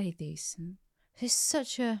can't say this. It's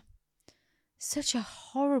such a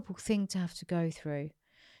horrible thing to have to go through.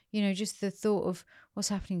 Just the thought of what's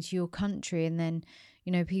happening to your country, and then,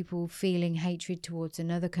 people feeling hatred towards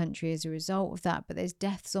another country as a result of that. But there's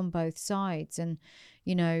deaths on both sides. And,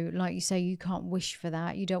 like you say, you can't wish for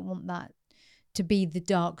that. You don't want that to be the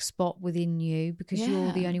dark spot within you, because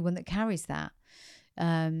you're the Yeah. only one that carries that.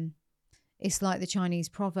 It's like the Chinese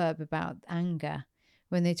proverb about anger.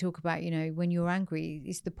 When they talk about, when you're angry,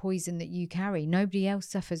 it's the poison that you carry. Nobody else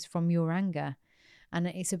suffers from your anger. And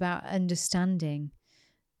it's about understanding,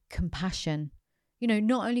 compassion,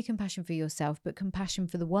 not only compassion for yourself, but compassion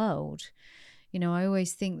for the world. I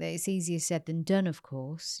always think that it's easier said than done, of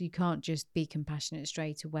course. You can't just be compassionate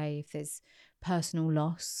straight away if there's personal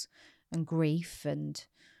loss and grief, and,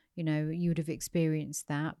 you would have experienced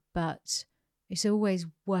that. But it's always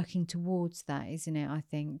working towards that, isn't it? I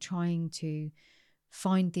think trying to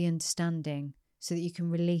find the understanding so that you can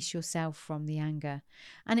release yourself from the anger.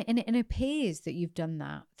 And it appears that you've done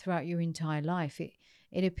that throughout your entire life.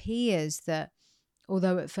 It appears that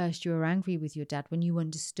although at first you were angry with your dad, when you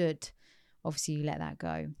understood, obviously you let that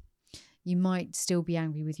go. You might still be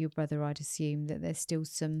angry with your brother, I'd assume, that there's still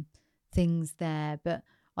some things there. But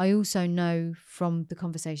I also know from the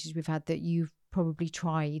conversations we've had that you've probably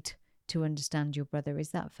tried to understand your brother.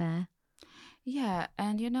 Is that fair? Yeah,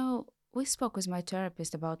 and we spoke with my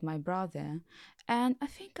therapist about my brother, and I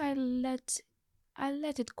think I let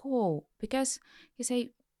it go because he said,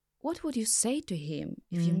 "What would you say to him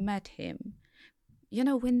if you met him?"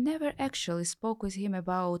 We never actually spoke with him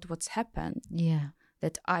about what's happened. Yeah.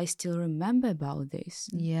 That I still remember about this.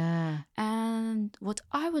 Yeah. And what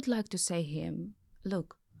I would like to say him,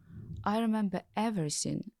 look, I remember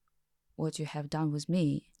everything what you have done with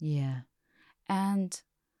me, Yeah. and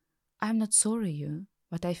I'm not sorry you,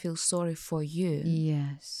 but I feel sorry for you.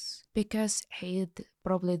 Yes. Because he's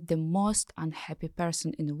probably the most unhappy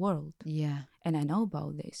person in the world. Yeah. And I know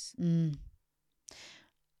about this.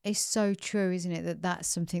 It's so true, isn't it, that that's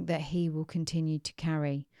something that he will continue to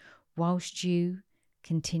carry whilst you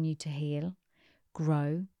continue to heal,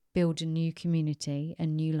 grow, build a new community, a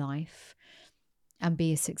new life, and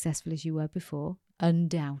be as successful as you were before,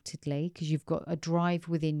 undoubtedly, because you've got a drive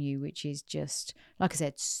within you, which is just, like I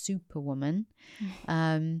said, superwoman.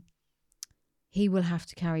 He will have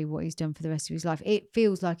to carry what he's done for the rest of his life. It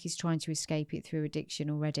feels like he's trying to escape it through addiction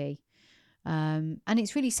already. And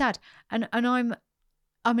it's really sad. And I'm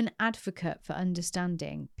an advocate for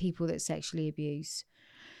understanding people that sexually abuse,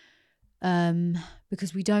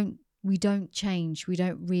 because we don't change, we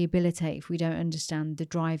don't rehabilitate if we don't understand the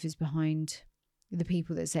drivers behind the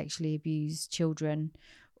people that sexually abuse children,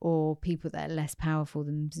 or people that are less powerful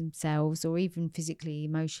than themselves, or even physically,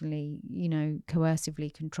 emotionally,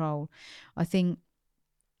 coercively control. I think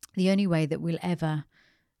the only way that we'll ever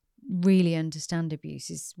really understand abuse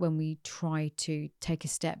is when we try to take a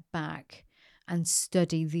step back and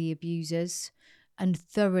study the abusers and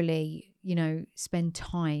thoroughly, spend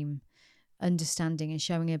time understanding and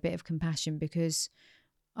showing a bit of compassion. Because,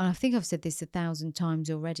 and I think I've said this 1,000 times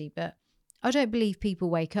already, but I don't believe people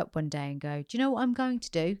wake up one day and go, do you know what I'm going to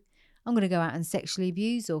do? I'm going to go out and sexually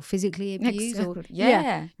abuse or physically abuse. Exactly. Or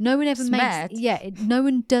Yeah. no one ever Smart. no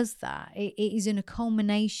one does that. It is in a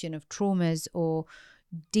culmination of traumas or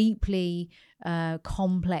deeply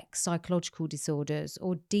complex psychological disorders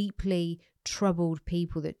or deeply troubled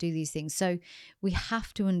people that do these things. So we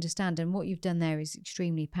have to understand, and what you've done there is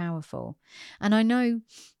extremely powerful. And I know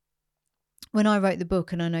when I wrote the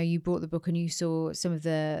book, and I know you brought the book and you saw some of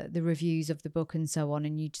the reviews of the book and so on,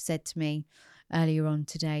 and you said to me earlier on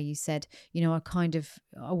today, you said,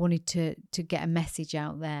 I wanted to get a message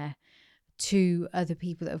out there to other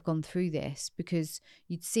people that have gone through this, because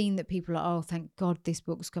you'd seen that people are, oh, thank God this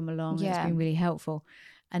book's come along. Yeah. It's been really helpful.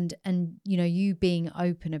 And you being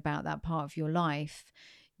open about that part of your life,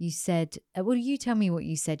 you said, well, you tell me what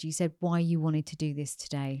you said. You said why you wanted to do this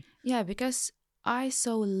today. Yeah, because I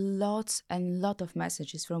saw lots and lot of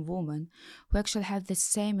messages from women who actually have the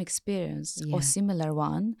same experience or similar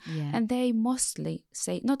one. Yeah. And they mostly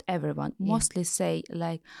say, not everyone, mostly say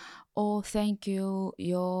like, oh, thank you,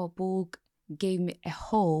 your book gave me a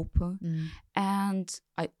hope. And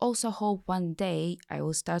I also hope one day I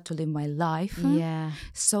will start to live my life. Yeah.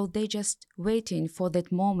 So they just waiting for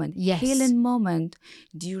that moment, Yes. healing moment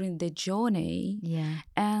during the journey. Yeah.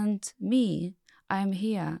 And me, I'm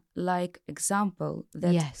here like example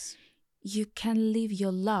that Yes. you can live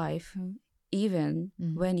your life even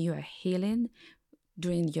when you are healing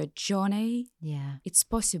during your journey. Yeah. It's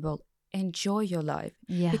possible. Enjoy your life.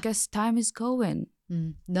 Yeah. Because time is going.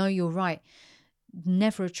 No, you're right.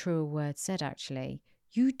 Never a truer word said, actually.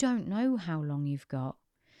 You don't know how long you've got.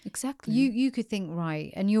 Exactly. You could think,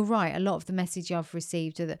 right, and you're right, a lot of the message I've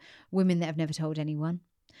received are that women that have never told anyone.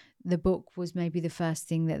 The book was maybe the first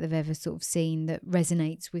thing that they've ever sort of seen that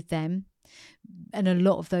resonates with them. And a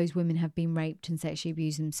lot of those women have been raped and sexually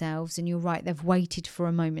abused themselves. And you're right, they've waited for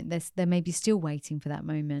a moment. They're maybe still waiting for that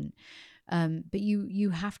moment. But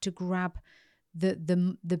you have to grab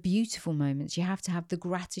the beautiful moments. You have to have the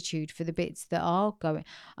gratitude for the bits that are going.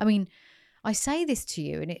 I mean, I say this to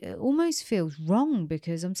you and it almost feels wrong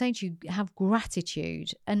because I'm saying to you, have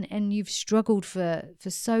gratitude, and you've struggled for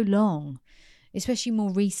so long, especially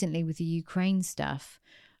more recently with the Ukraine stuff.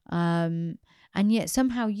 And yet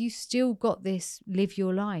somehow you still got this live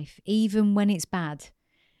your life, even when it's bad,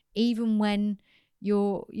 even when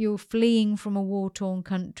you're fleeing from a war-torn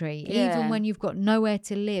country, even when you've got nowhere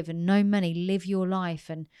to live and no money. Live your life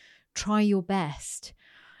and try your best.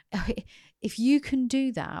 If you can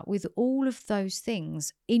do that with all of those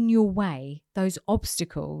things in your way, those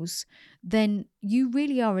obstacles, then you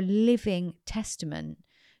really are a living testament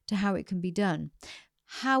to how it can be done.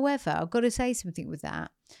 However, I've got to say something with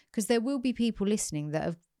that, because there will be people listening that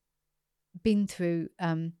have been through,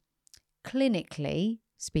 clinically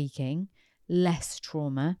speaking, less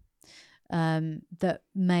trauma, that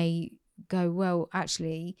may go, well,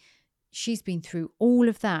 actually, she's been through all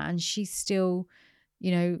of that and she's still,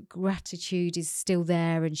 gratitude is still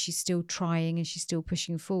there and she's still trying and she's still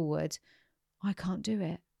pushing forward. I can't do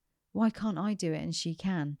it. Why can't I do it and she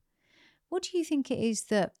can? What do you think it is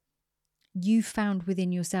that you found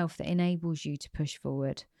within yourself that enables you to push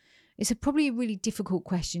forward? It's probably a really difficult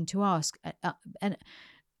question to ask. And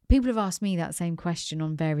people have asked me that same question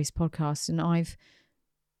on various podcasts, and I've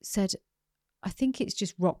said, I think it's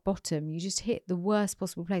just rock bottom. You just hit the worst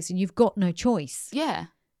possible place and you've got no choice. Yeah.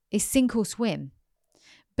 It's sink or swim.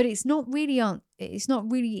 But it's not really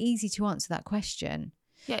easy to answer that question.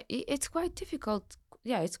 Yeah, it's quite difficult.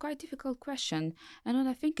 Yeah, it's quite a difficult question. And when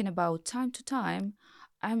I'm thinking about time to time,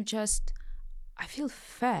 I feel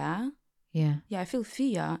fear. Yeah. Yeah, I feel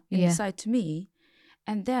fear inside to me.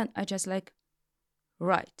 And then I just like,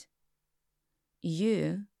 right,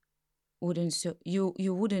 you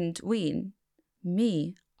wouldn't win.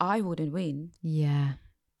 Me, I wouldn't win. Yeah.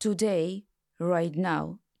 Today, right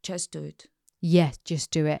now, just do it. Yes, just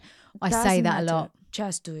do it. I say that a lot.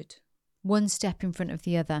 Just do it. One step in front of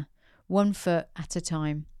the other, 1 foot at a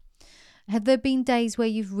time. Have there been days where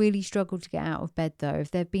you've really struggled to get out of bed though?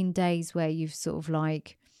 Have there been days where you've sort of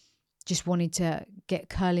like just wanted to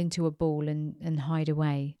curl into a ball and hide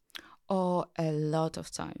away? Oh, a lot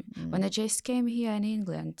of time. When I just came here in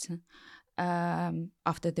England,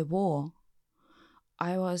 after the war,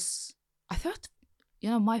 I thought,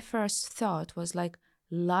 my first thought was like,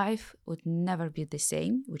 life would never be the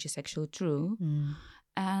same, which is actually true.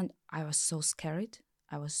 And I was so scared.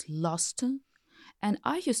 I was lost. And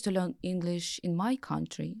I used to learn English in my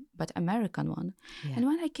country, but American one. Yeah. And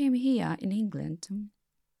when I came here in England,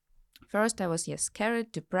 first I was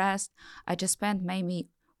scared, depressed. I just spent maybe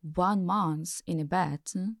 1 month in a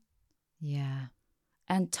bed. Yeah.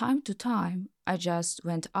 And time to time, I just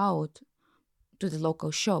went out to the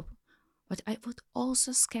local shop. But I was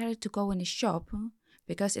also scared to go in a shop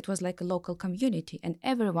because it was like a local community and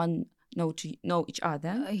everyone know each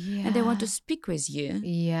other. And they want to speak with you.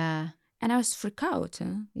 Yeah. And I was freaked out.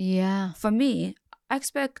 Yeah. For me, I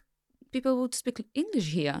expect people would speak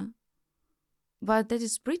English here. But that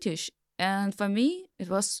is British. And for me, it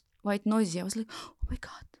was quite noisy. I was like, oh my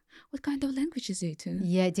God, what kind of language is it?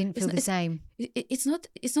 Yeah, it didn't feel the same. It's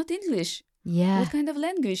not English. Yeah. What kind of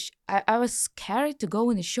language? I was scared to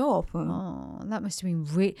go in a shop. Oh, that must have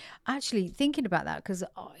been actually thinking about that, because,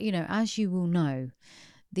 as you will know,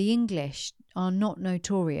 the English are not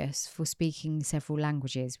notorious for speaking several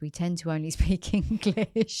languages. We tend to only speak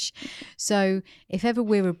English. So if ever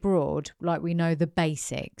we're abroad, like, we know the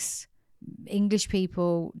basics. English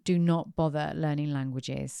people do not bother learning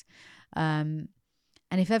languages. And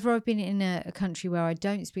if ever I've been in a country where I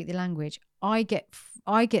don't speak the language, I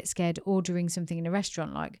get scared ordering something in a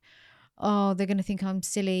restaurant. Like, oh, they're going to think I'm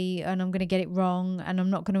silly and I'm going to get it wrong and I'm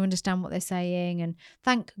not going to understand what they're saying. And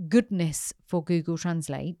thank goodness for Google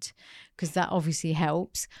Translate, because that obviously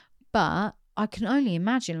helps. But I can only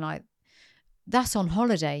imagine, like, that's on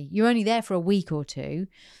holiday. You're only there for a week or two.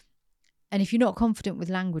 And if you're not confident with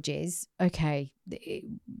languages, okay, it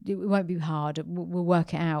won't be hard. We'll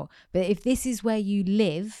work it out. But if this is where you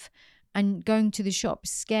live and going to the shop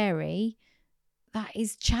is scary, that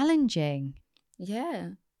is challenging.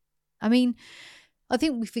 Yeah. I mean, I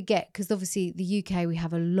think we forget, because obviously the UK, we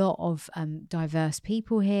have a lot of diverse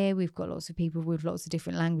people here. We've got lots of people with lots of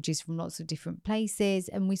different languages from lots of different places.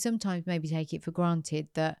 And we sometimes maybe take it for granted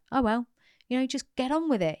that, oh, well, just get on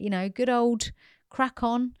with it. Good old crack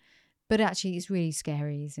on. But actually, it's really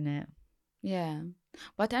scary, isn't it? Yeah.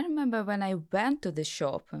 But I remember when I went to the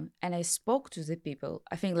shop and I spoke to the people,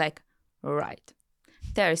 I think like, right,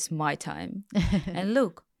 there is my time. And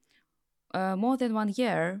look, more than 1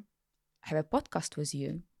 year, I have a podcast with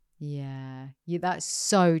you. Yeah, that's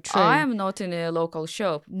so true. I am not in a local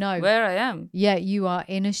shop. No. Where I am. Yeah, you are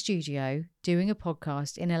in a studio doing a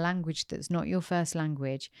podcast in a language that's not your first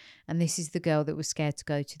language. And this is the girl that was scared to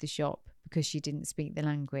go to the shop because she didn't speak the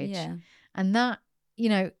language. Yeah. And that,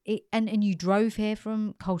 and you drove here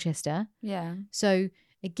from Colchester. Yeah. So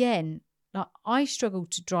again, like, I struggle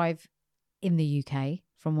to drive in the UK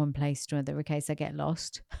from one place to another in case I get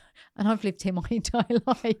lost. And I've lived here my entire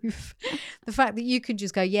life. The fact that you can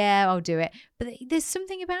just go, yeah, I'll do it. But there's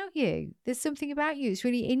something about you. It's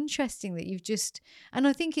really interesting that you've just, and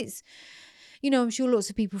I think it's, I'm sure lots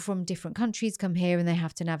of people from different countries come here and they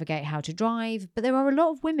have to navigate how to drive. But there are a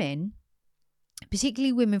lot of women,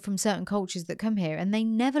 particularly women from certain cultures, that come here and they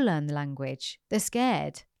never learn the language. They're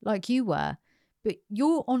scared, like you were. But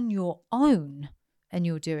you're on your own and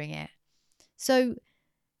you're doing it. So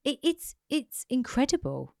it's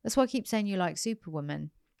incredible. That's why I keep saying you're like Superwoman.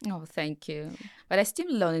 Oh, thank you. But I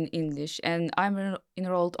still learn English and I'm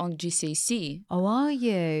enrolled on GCC. Oh, are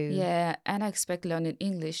you? Yeah, and I expect learning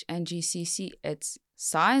English and GCC, it's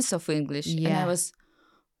Science of English. Yeah. And I was,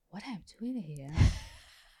 what am I doing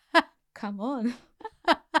here? Come on.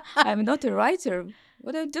 I'm not a writer.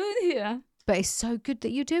 What am I doing here? But it's so good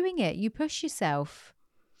that you're doing it. You push yourself.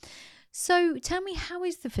 So tell me, how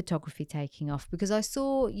is the photography taking off? Because I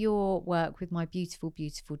saw your work with my beautiful,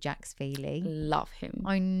 beautiful Jax Feely. Love him.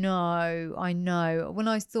 I know. When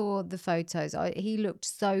I saw the photos, he looked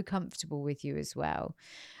so comfortable with you as well.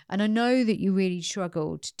 And I know that you really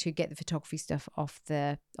struggled to get the photography stuff off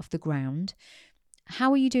the ground.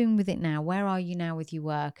 How are you doing with it now? Where are you now with your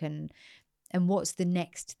work? And what's the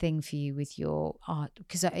next thing for you with your art?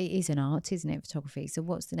 Because it is an art, isn't it, photography? So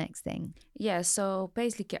what's the next thing? Yeah, so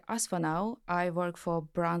basically, as for now, I work for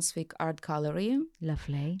Brunswick Art Gallery.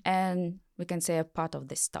 Lovely. And we can say a part of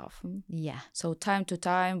this stuff. Yeah. So time to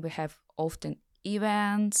time, we have often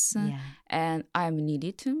events. Yeah. And I'm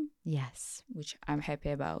needed. Yes. Which I'm happy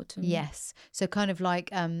about. Yes. So kind of like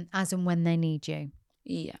as and when they need you.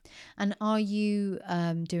 Yeah. And are you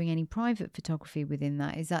doing any private photography within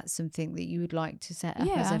that? Is that something that you would like to set up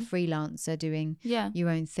as a freelancer, doing your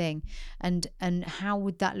own thing? And how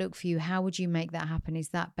would that look for you? How would you make that happen? Is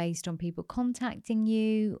that based on people contacting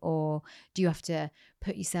you, or do you have to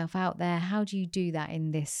put yourself out there? How do you do that in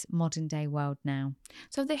this modern day world now?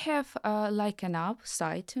 So they have like an app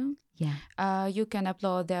site. Yeah. You can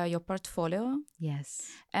upload there your portfolio. Yes.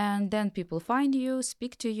 And then people find you,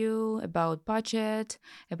 speak to you about budget,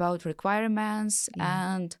 about requirements.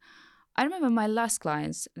 Yeah. And I remember my last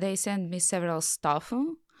clients, they sent me several stuff,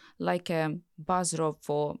 like a bathrobe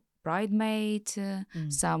for bridesmaid,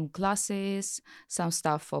 some glasses, some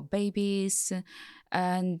stuff for babies.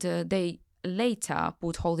 And they later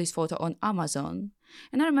put all this photo on Amazon.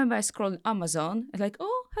 And I remember I scrolled Amazon, like,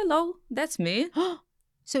 oh, hello, that's me.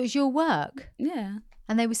 So it was your work? Yeah.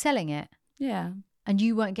 And they were selling it? Yeah. And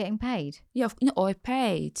you weren't getting paid? Yeah, no, I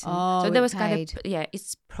paid. Oh, so there was paid. kind of,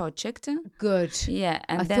 it's project. Good. Yeah,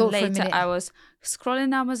 and I then thought for a later minute- I was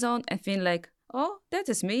scrolling Amazon and feeling like, oh, that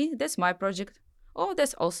is me. That's my project. Oh,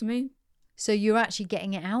 that's also me. So you're actually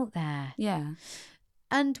getting it out there. Yeah.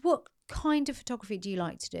 And what kind of photography do you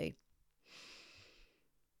like to do?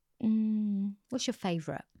 What's your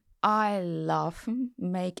favourite? I love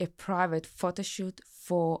make a private photo shoot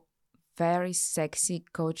for very sexy,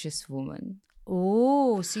 gorgeous woman.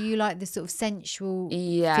 Oh, so you like the sort of sensual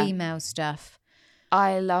female stuff.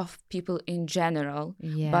 I love people in general,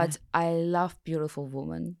 Yeah. but I love beautiful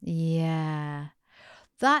women. Yeah.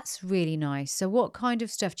 That's really nice. So what kind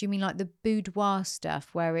of stuff? Do you mean like the boudoir stuff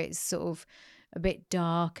where it's sort of a bit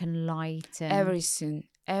dark and light? And...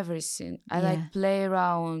 Everything. I like play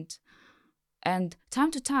around. And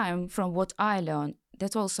time to time, from what I learned,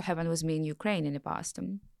 that also happened with me in Ukraine in the past.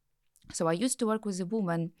 So I used to work with a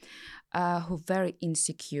woman who very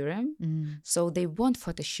insecure. So they want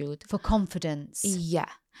photo shoot. For confidence.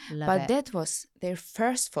 Yeah. Love But it. that was their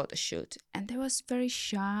first photo shoot. And they was very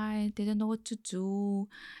shy. They don't know what to do.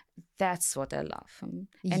 That's what I love. And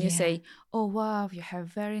you Yeah. say, oh, wow, you have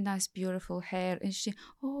very nice, beautiful hair. And she,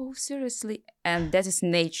 oh, seriously. And that is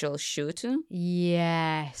natural shoot.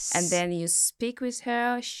 Yes. And then you speak with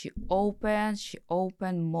her, she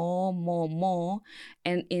opened more.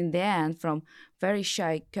 And in the end, from very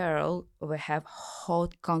shy girl, we have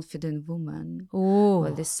hot, confident woman. Oh.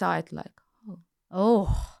 Will decide like,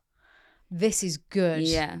 oh, this is good.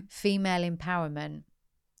 Yeah. Female empowerment.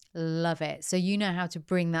 Love it. So you know how to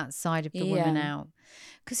bring that side of the woman out.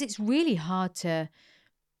 Because it's really hard to...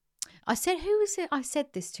 I said, who was it I said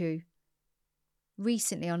this to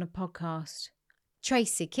recently on a podcast?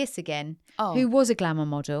 Tracy Kiss again, who was a glamour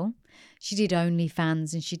model. She did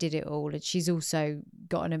OnlyFans and she did it all. And she's also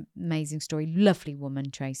got an amazing story. Lovely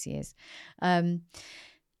woman, Tracy is. And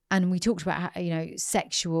we talked about, you know,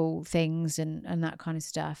 sexual things and that kind of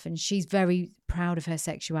stuff. And she's very proud of her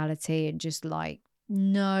sexuality and just like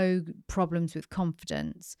no problems with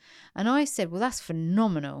confidence. And I said, well, that's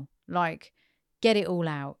phenomenal. Like, get it all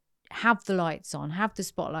out. Have the lights on. Have the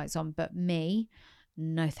spotlights on. But me...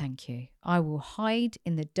 no, thank you. I will hide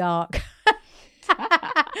in the dark.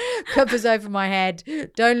 Covers over my head.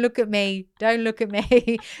 Don't look at me. Don't look at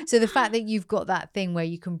me. So the fact that you've got that thing where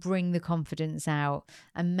you can bring the confidence out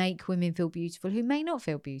and make women feel beautiful who may not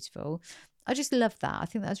feel beautiful, I just love that. I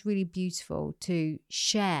think that's really beautiful to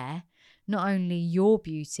share not only your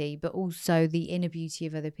beauty, but also the inner beauty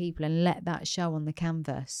of other people and let that show on the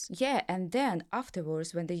canvas. Yeah, and then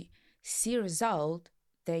afterwards, when they see result,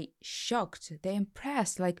 they shocked, they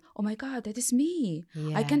impressed, like, oh my God, that is me.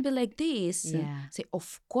 Yeah. I can be like this. Yeah. Say,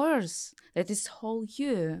 of course, that is whole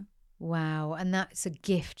you. Wow. And that's a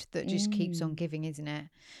gift that just keeps on giving, isn't it?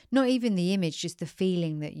 Not even the image, just the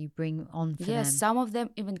feeling that you bring on for them. Yes, some of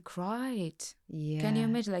them even cried. Yeah. Can you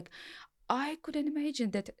imagine? Like, I couldn't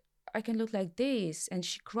imagine that I can look like this. And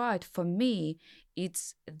she cried. For me,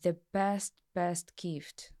 it's the best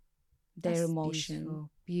gift. Their That's emotion.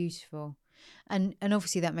 Beautiful. And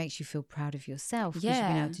obviously that makes you feel proud of yourself because you've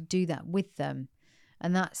been able to do that with them.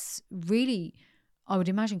 And that's really, I would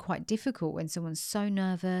imagine, quite difficult when someone's so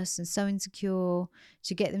nervous and so insecure,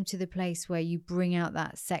 to get them to the place where you bring out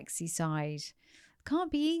that sexy side.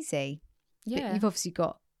 Can't be easy. Yeah. But you've obviously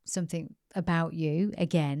got something about you,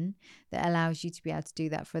 again, that allows you to be able to do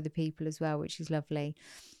that for other people as well, which is lovely.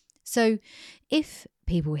 So if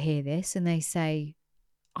people hear this and they say,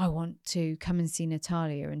 I want to come and see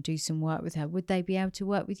Nataliia and do some work with her, would they be able to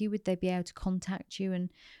work with you? Would they be able to contact you and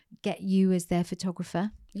get you as their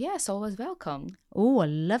photographer? Yes, always welcome. Oh, I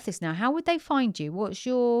love this. Now, how would they find you? What's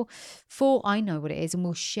your, I know what it is and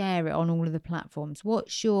we'll share it on all of the platforms.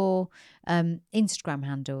 What's your Instagram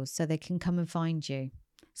handles so they can come and find you?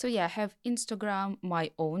 So yeah, I have Instagram, my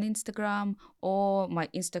own Instagram, or my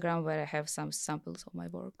Instagram where I have some samples of my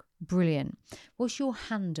work. Brilliant. What's your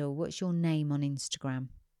handle? What's your name on Instagram?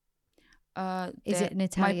 Is it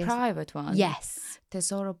Natalia's? My private one? Yes.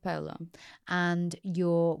 Tesoro Pella. And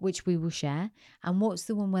which we will share. And what's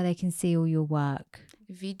the one where they can see all your work?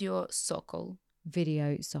 Video Sokol.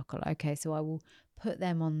 Video Sokol. Okay, so I will put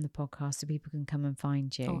them on the podcast so people can come and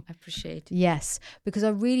find you. Oh, I appreciate it. Yes, because I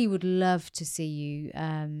really would love to see you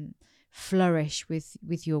flourish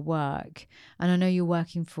with your work. And I know you're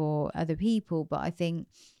working for other people, but I think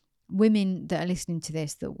women that are listening to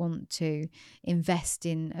this that want to invest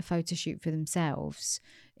in a photo shoot for themselves,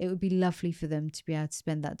 it would be lovely for them to be able to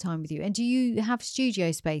spend that time with you. And do you have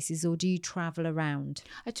studio spaces or do you travel around?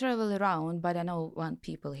 I travel around, but I know one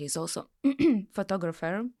people, he's also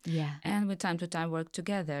photographer. Yeah. And we time to time work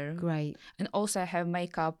together. Great. And also I have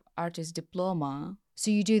makeup artist diploma.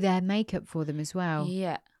 So you do their makeup for them as well?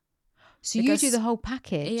 Yeah. So because you do the whole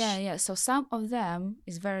package? Yeah. So some of them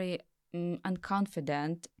is very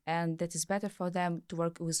unconfident, and that is better for them to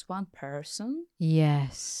work with one person.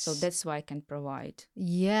 Yes. So that's why I can provide.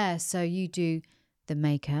 Yeah. So you do the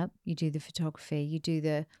makeup, you do the photography, you do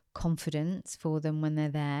the confidence for them when they're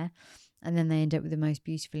there, and then they end up with the most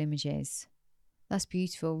beautiful images. That's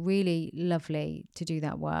beautiful. Really lovely to do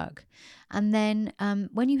that work. And then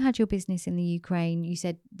when you had your business in the Ukraine, you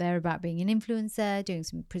said they're about being an influencer, doing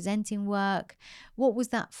some presenting work. What was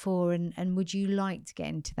that for? And would you like to get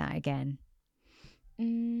into that again?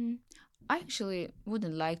 I actually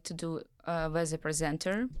wouldn't like to do as a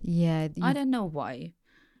presenter. Yeah. I don't know why.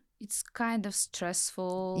 It's kind of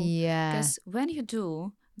stressful. Yeah. Because when you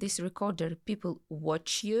do this recorder, people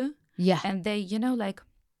watch you. Yeah. And they,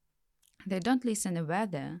 They don't listen to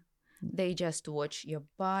weather. They just watch your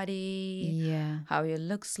body, Yeah. how it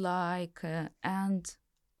looks like, and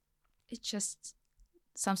it's just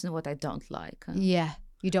something what I don't like. Yeah.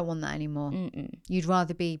 You don't want that anymore. Mm-mm. You'd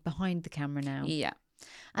rather be behind the camera now. Yeah.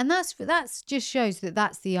 And that's just shows that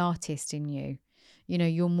that's the artist in you. You know,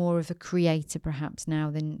 you're more of a creator perhaps now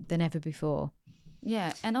than ever before.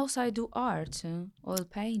 Yeah, and also I do art, oil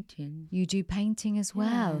painting. You do painting as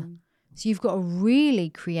well. Yeah. So you've got a really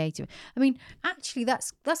creative. I mean, actually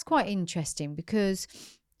that's quite interesting because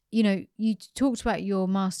you know, you talked about your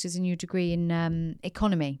master's and your degree in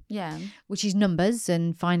economy, Yeah. which is numbers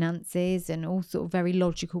and finances and all sort of very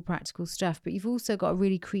logical, practical stuff. But you've also got a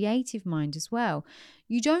really creative mind as well.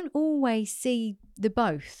 You don't always see the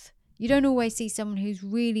both. You don't always see someone who's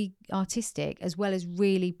really artistic as well as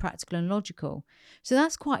really practical and logical. So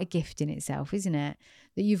that's quite a gift in itself, isn't it?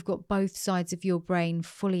 That you've got both sides of your brain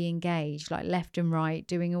fully engaged, like left and right,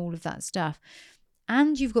 doing all of that stuff.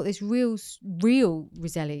 And you've got this real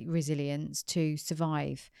resilience to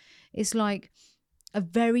survive. It's like a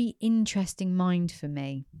very interesting mind for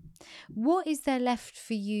me. What is there left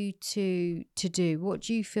for you to do? What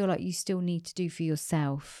do you feel like you still need to do for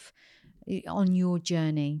yourself on your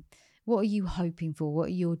journey? What are you hoping for? What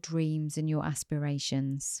are your dreams and your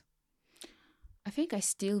aspirations? I think I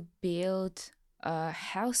still build a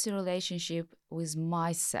healthy relationship with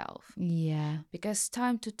myself Yeah. because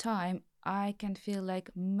time to time I can feel like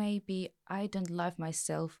maybe I don't love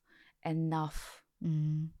myself enough.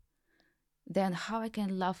 Mm. Then how I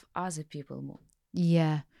can love other people more?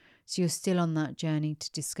 Yeah. So you're still on that journey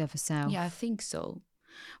to discover self. Yeah, I think so.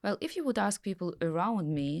 Well, if you would ask people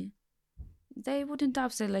around me, they wouldn't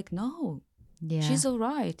have said like, no, Yeah. she's all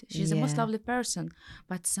right. She's the most Yeah. lovely person.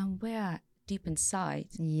 But somewhere deep inside,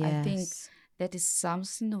 I think Yes. that is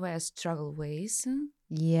something where I struggle with.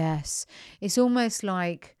 Yes. It's almost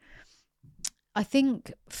like, I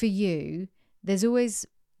think for you, there's always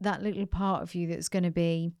that little part of you that's going to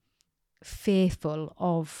be fearful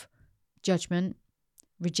of judgment,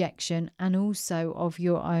 rejection, and also of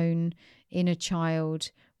your own inner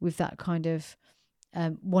child with that kind of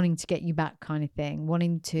wanting to get you back kind of thing,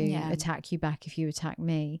 wanting to Yeah. attack you back if you attack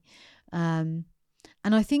me.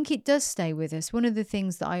 And I think it does stay with us. One of the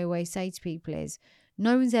things that I always say to people is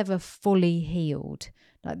no one's ever fully healed.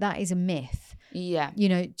 Like that is a myth. Yeah. You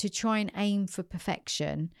know, to try and aim for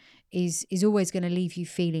perfection is always going to leave you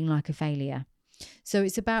feeling like a failure. So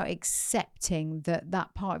it's about accepting that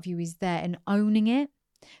that part of you is there and owning it,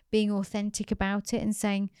 being authentic about it and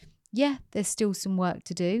saying, yeah, there's still some work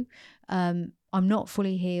to do. I'm not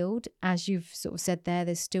fully healed. As you've sort of said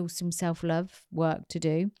there's still some self-love work to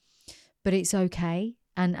do, but it's okay.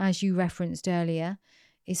 And as you referenced earlier,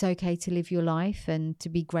 it's okay to live your life and to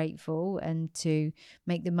be grateful and to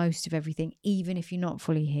make the most of everything, even if you're not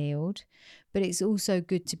fully healed. But it's also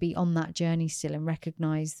good to be on that journey still and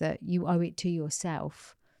recognize that you owe it to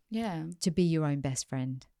yourself Yeah. to be your own best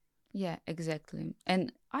friend. Yeah, exactly.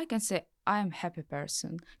 And I can say I'm a happy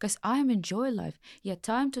person because I am enjoy life. Yeah,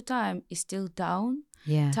 time to time is still down.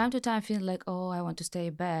 Yeah. Time to time feel like, oh, I want to stay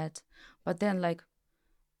in bed. But then like,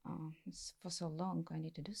 oh, it's for so long. I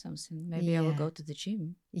need to do something. Maybe I will Yeah. go to the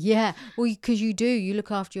gym. Yeah. Well, because you do. You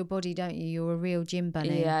look after your body, don't you? You're a real gym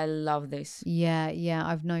bunny. Yeah, I love this. Yeah,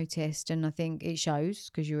 I've noticed, and I think it shows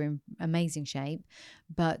because you're in amazing shape.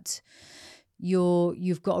 But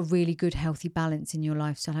you've got a really good healthy balance in your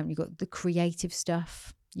lifestyle, haven't you? You've got the creative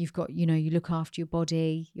stuff. You've got, you know, you look after your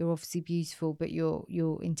body. You're obviously beautiful, but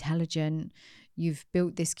you're intelligent. You've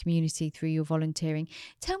built this community through your volunteering.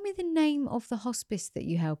 Tell me the name of the hospice that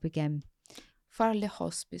you help again. Farley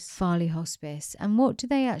Hospice. Farley Hospice. And what do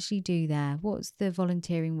they actually do there? What's the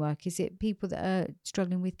volunteering work? Is it people that are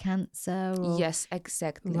struggling with cancer? Or? Yes,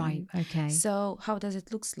 exactly. Right, okay. So how does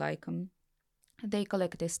it looks like? They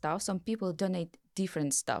collect the stuff. Some people donate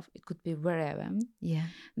different stuff. It could be wherever. Yeah.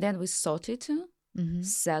 Then we sort it, Mm-hmm.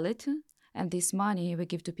 sell it, and this money we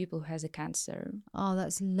give to people who has a cancer. Oh,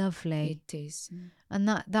 that's lovely. It is. And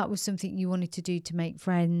that was something you wanted to do to make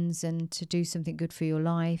friends and to do something good for your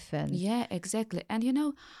life. And Yeah, exactly. And you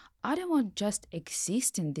know, I don't want just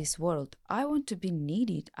exist in this world. I want to be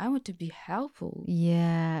needed. I want to be helpful.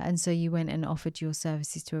 yeah, and so you went and offered your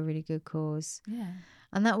services to a really good cause. Yeah.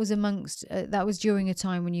 And that was that was during a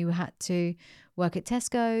time when you had to work at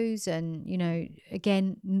Tesco's, and you know,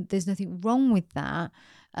 again, there's nothing wrong with that,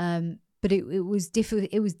 but it was different.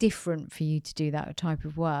 It was different for you to do that type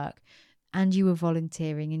of work, and you were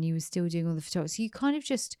volunteering, and you were still doing all the photography. So you kind of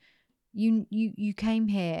just you came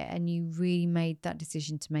here and you really made that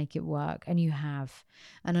decision to make it work, and you have.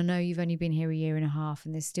 And I know you've only been here a year and a half,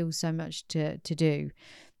 and there's still so much to do.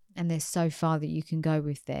 and there's so far that you can go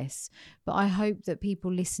with this. But I hope that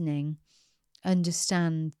people listening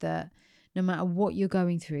understand that no matter what you're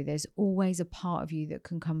going through, there's always a part of you that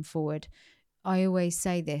can come forward. I always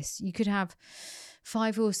say this, you could have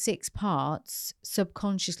 5 or 6 parts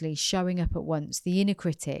subconsciously showing up at once. The inner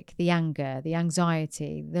critic, the anger, the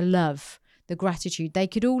anxiety, the love, the gratitude, they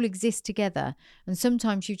could all exist together. And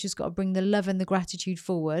sometimes you've just got to bring the love and the gratitude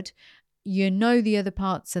forward. You know the other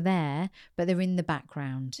parts are there, but they're in the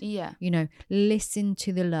background. Yeah. You know, listen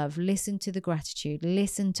to the love, listen to the gratitude,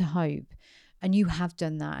 listen to hope. And you have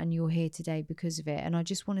done that, and you're here today because of it. And I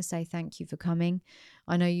just want to say thank you for coming.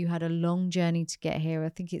 I know you had a long journey to get here. I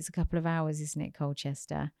think it's a couple of hours, isn't it,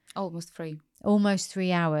 Colchester? Almost 3. Almost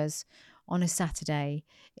 3 hours on a Saturday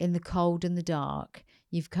in the cold and the dark.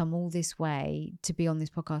 You've come all this way to be on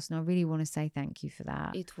this podcast. And I really want to say thank you for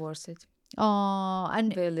that. It's worth it. Oh,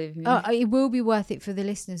 and believe me, it will be worth it for the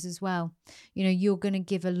listeners as well. You know, you're going to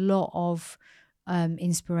give a lot of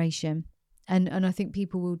inspiration. And I think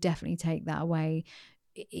people will definitely take that away.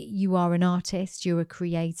 You are an artist, you're a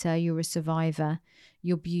creator, you're a survivor,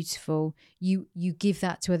 you're beautiful. You give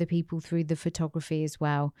that to other people through the photography as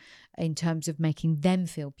well, in terms of making them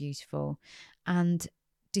feel beautiful. And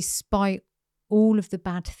despite all of the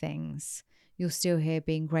bad things, you're still here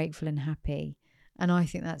being grateful and happy. And I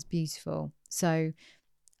think that's beautiful. So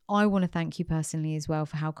I want to thank you personally as well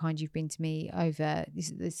for how kind you've been to me over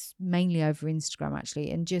this mainly over Instagram,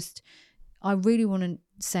 actually. And just, I really want to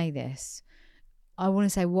say this. I want to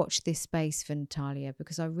say watch this space for Nataliia,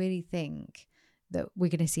 because I really think that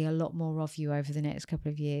we're going to see a lot more of you over the next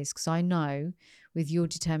couple of years, because I know with your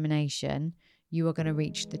determination, you are going to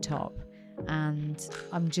reach the top. And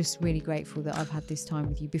I'm just really grateful that I've had this time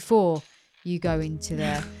with you before you go into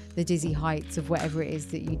the dizzy heights of whatever it is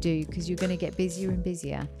that you do, because you're going to get busier and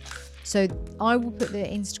busier. So I will put the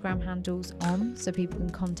Instagram handles on so people can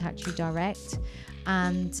contact you direct.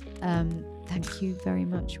 And thank you very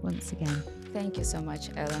much once again. Thank you so much,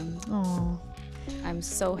 Ellen. Oh, I'm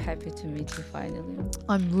so happy to meet you finally.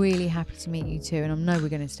 I'm really happy to meet you too, and I know we're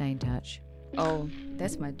going to stay in touch. Oh,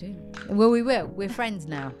 that's my dream. Well, we will. We're friends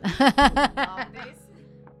now. Oh, this